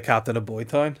the captain of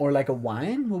Boytown. Or like a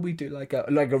wine? Will we do like a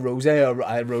rosé or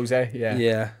a rosé? Yeah.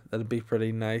 Yeah, that'd be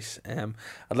pretty nice. I'd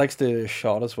like to do a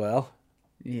shot as well.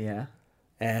 Yeah.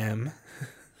 Uh,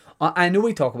 I know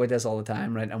we talk about this all the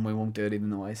time, right? And we won't do it, even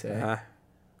though I say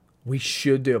we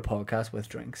should do a podcast with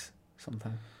drinks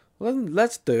sometime. well, then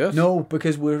let's do it. No,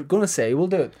 because we're gonna say we'll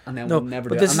do it, and then No, we'll never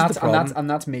but do it. this And is that's, the and that's problem. and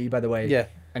that's me, by the way. Yeah.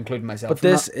 Including myself. But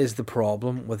this is the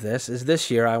problem with this, is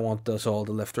this year I want us all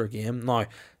to lift our game. Now,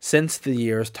 since the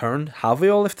year's turned, have we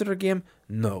all lifted our game?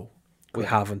 No. We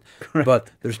haven't.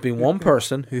 But there's been one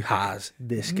person who has.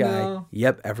 This guy. No.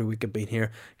 Yep, every week I've been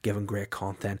here giving great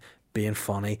content, being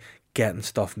funny, getting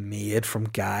stuff made from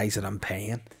guys that I'm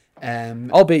paying.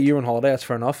 Albeit you're on holiday, that's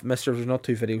fair enough. Mister, there's not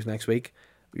 2 videos next week.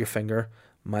 Your finger,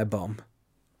 my bum.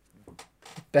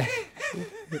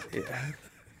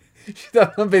 Should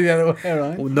that not be the other way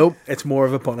around? Oh, nope, it's more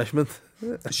of a punishment.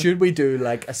 Should we do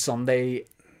like a Sunday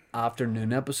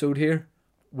afternoon episode here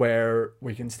where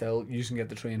we can still, you can get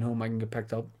the train home, I can get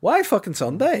picked up? Why fucking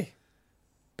Sunday?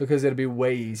 Because it'll be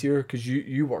way easier because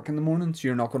you work in the morning, so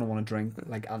you're not going to want to drink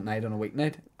like at night on a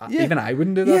weeknight. Yeah. Even I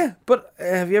wouldn't do that. Yeah, but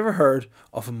have you ever heard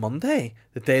of a Monday,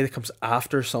 the day that comes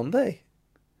after Sunday?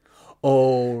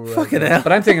 Oh, right. Fucking hell.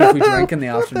 But I'm thinking if we drink in the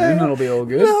afternoon, it'll be all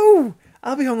good. No,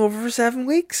 I'll be hungover for 7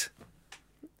 weeks.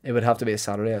 It would have to be a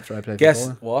Saturday after I play Guess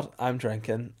football. what? I'm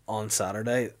drinking on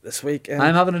Saturday this week.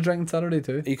 I'm having a drink on Saturday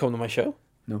too. You come to my show?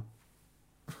 No.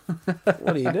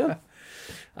 What are you doing?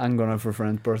 I'm going out for a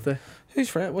friend's birthday. Who's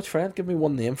friend? Which friend? Give me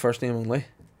one name, first name only.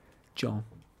 John.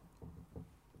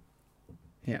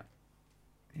 Yeah.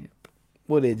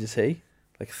 What age is he?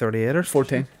 Like 38 or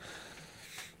 14.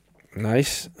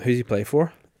 Nice. Who's he play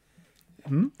for?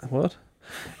 Hmm? What?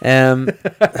 Matthew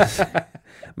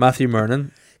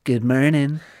Mernon. Good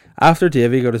morning. After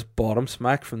Davey got his bottom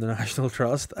smacked from the National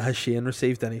Trust, has Shane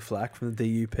received any flack from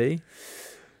the DUP?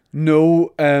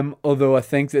 No, although I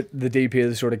think that the DP are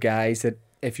the sort of guys that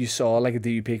if you saw like a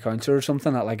DUP counsellor or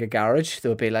something at like a garage, they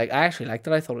would be like, I actually liked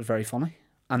it, I thought it was very funny.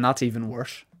 And that's even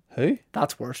worse. Who?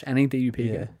 That's worse. Any DUP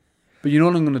Yeah. guy. But you know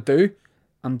what I'm going to do?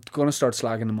 I'm going to start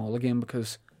slagging them all again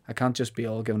because I can't just be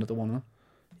all giving it to one of them.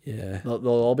 Yeah. They'll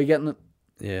all be getting it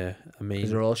Yeah. I mean,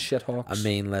 because they're all shit hawks.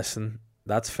 listen,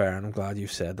 that's fair, and I'm glad you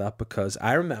said that because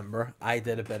I remember I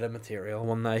did a bit of material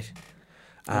one night,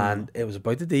 and it was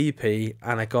about the DUP,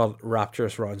 and I got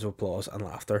rapturous rounds of applause and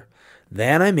laughter.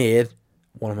 Then I made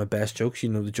one of my best jokes. You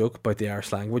know the joke about the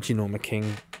Irish language. You know I'm a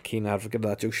keen advocate of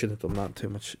that joke. Shouldn't have done that too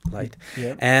much light.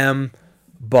 Yeah.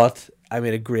 But I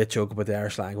made a great joke about the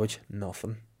Irish language.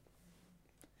 Nothing.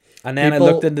 And then People-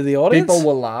 I looked into the audience. People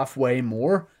will laugh way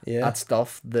more Yeah. at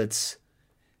stuff that's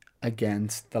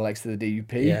against the likes of the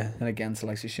DUP Yeah. than against the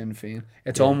likes of Sinn Féin.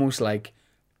 It's Yeah. almost like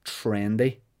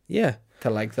trendy Yeah. to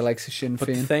like the likes of Sinn But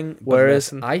the Féin. thing, but Whereas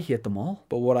listen, I hate them all.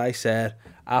 but what I said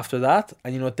after that,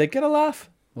 and you know, it did get a laugh.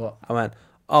 What? I went,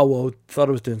 oh well, thought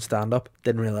I was doing stand up,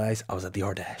 didn't realise I was at the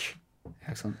Ardèche,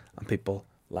 Excellent. and people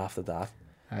laughed at that.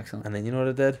 Excellent. And then you know what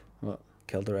I did? What?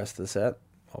 Killed the rest of the set,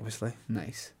 obviously.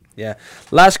 Nice. Yeah.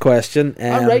 Last question.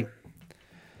 All right.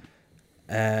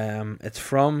 It's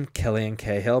from Killian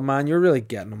Cahill. Man, you're really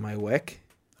getting on my wick.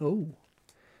 Oh.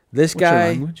 This What's your guy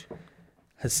language?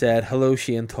 has said, hello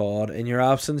Shane Todd. In your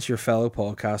absence, your fellow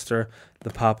podcaster,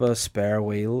 the Papa Spare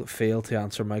Wheel, failed to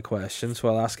answer my question, so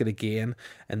I'll ask it again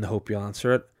in the hope you'll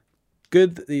answer it.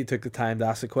 Good that you took the time to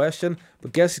ask the question,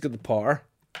 but guess he's got the power.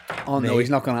 Oh no, Me. he's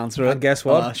not going to answer it. And guess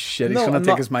what? Oh shit, he's No, going I'm to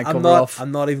take not- his mic I'm cover not, off.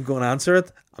 I'm not even going to answer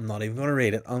it. I'm not even going to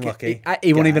read it. Unlucky.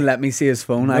 He won't guy. even let me see his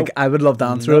phone. Nope. I would love to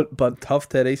answer Nope. it, but Tough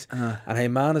titties. uh, And hey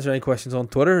man, is there any questions on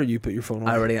Twitter or you put your phone on?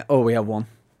 I already. Oh, we have one.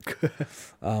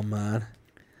 Oh man.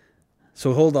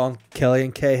 So hold on, Kelly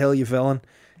and Cahill, you villain.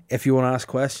 If you want to ask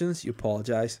questions, you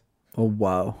apologise. Oh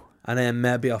wow. And then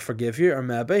maybe I'll forgive you, or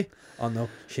maybe, oh no,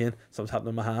 Shane, something's happened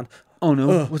in my hand. Oh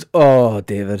no. Oh,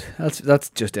 David, that's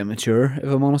just immature.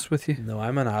 If I'm honest with you. No,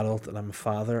 I'm an adult and I'm a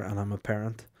father and I'm a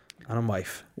parent and a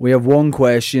wife. We have one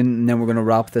question, and then we're going to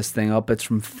wrap this thing up. It's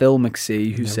from Phil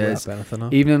McSee, who Never says, wrap anything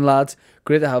up. "Evening, lads.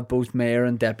 Great to have both mayor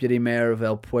and deputy mayor of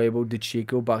El Pueblo de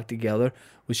Chico back together.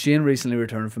 With Shane recently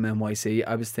returned from NYC,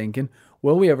 I was thinking,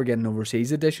 will we ever get an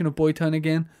overseas edition of Boytown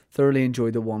again? Thoroughly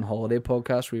enjoyed the one holiday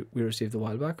podcast we received a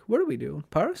while back. Where are we doing?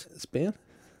 Paris? Spain?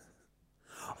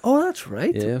 Oh, that's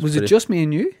right. Yeah, it was it pretty- just me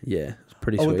and you? Yeah, it's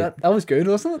pretty Oh, sweet. that was good,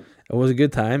 wasn't it? It was a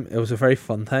good time. It was a very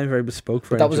fun time, very bespoke. But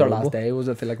Very that was our enjoyable. last day, was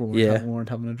it? I feel like we Yeah. weren't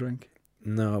having a drink.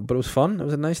 No, but it was fun. It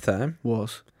was a nice time.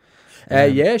 Was.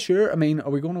 Um, Yeah, sure. I mean, are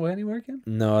we going away anywhere again?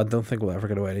 No, I don't think we'll ever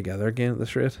get away together again at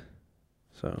this rate.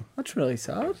 So That's really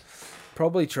sad.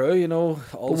 probably true. You know,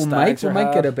 all But we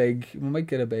might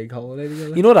get a big holiday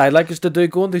together. You know what I'd like us to do?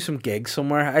 Go and do some gigs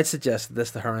somewhere. I'd suggested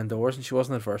this to her indoors, and she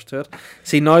wasn't adverse to it.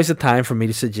 See, now's the time for me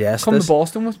to suggest come this to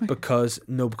Boston with me. because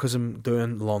I'm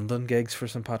doing London gigs for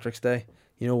St Patrick's Day.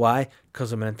 You know why?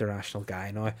 Because I'm an international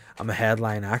guy now. I'm a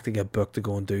headline act. I get booked to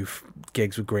go and do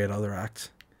gigs with great other acts.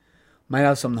 Might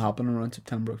have something happen around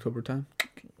September, October time.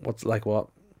 What's like what?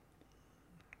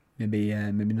 Maybe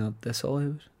not this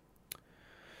Hollywood.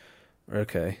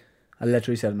 Okay, I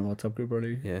literally said in the WhatsApp group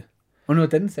earlier. yeah, Oh no, it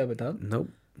didn't say about that. nope.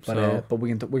 But So we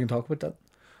can talk about that.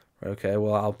 okay,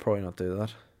 well I'll probably not do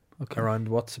that. Okay. around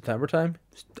what, September time?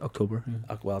 October.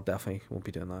 Yeah. Well, definitely won't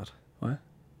be doing that. Why?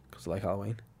 Because I like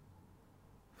Halloween.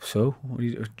 So, what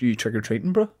do you trick or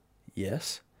treating, bro?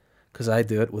 Yes. Because I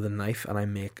do it with a knife and I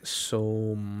make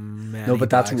so many. No, but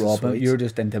that's bags of robbing. sweets. You're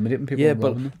just intimidating people. Yeah, and but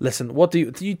robbing them. listen, what do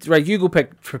you right? You go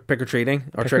pick or treating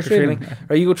or trick or Trick-or-treating, treating,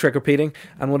 or you go trick or treating,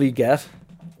 and what do you get?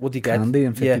 What do you get? Candy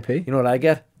and 50p. Yeah, you know what I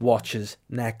get? Watches,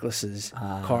 necklaces,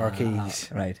 car keys,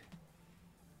 Right.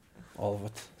 all of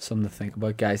it. Something to think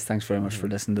about, guys. Thanks very much for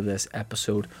listening to this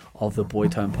episode of the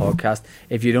Boytown Podcast.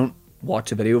 If you don't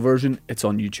watch the video version, it's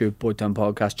on YouTube, Boytown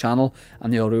Podcast channel,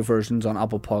 and the audio version's on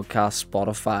Apple Podcasts,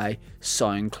 Spotify,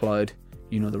 SoundCloud.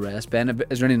 You know the rest. Ben,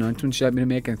 is there any announcements you'd like me to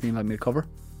make? Anything you'd like me to cover?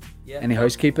 Yeah. Any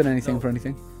housekeeping? Anything for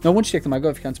anything? No, once you take the mic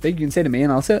off, if you can't speak, you can say to me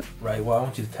and I'll say it. Right. Well, I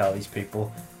want you to tell these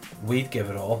people. We'd give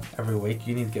it all every week.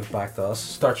 You need to give back to us.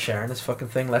 Start sharing this fucking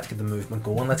thing. Let's get the movement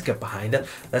going. Let's get behind it.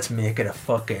 Let's make it a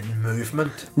fucking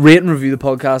movement. Rate and review the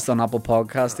podcast on Apple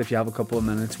Podcast. If you have a couple of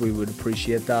minutes, we would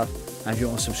appreciate that. And if you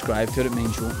want to subscribe to it, it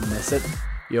means you won't miss it.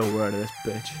 Yo, we're out of this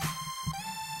bitch.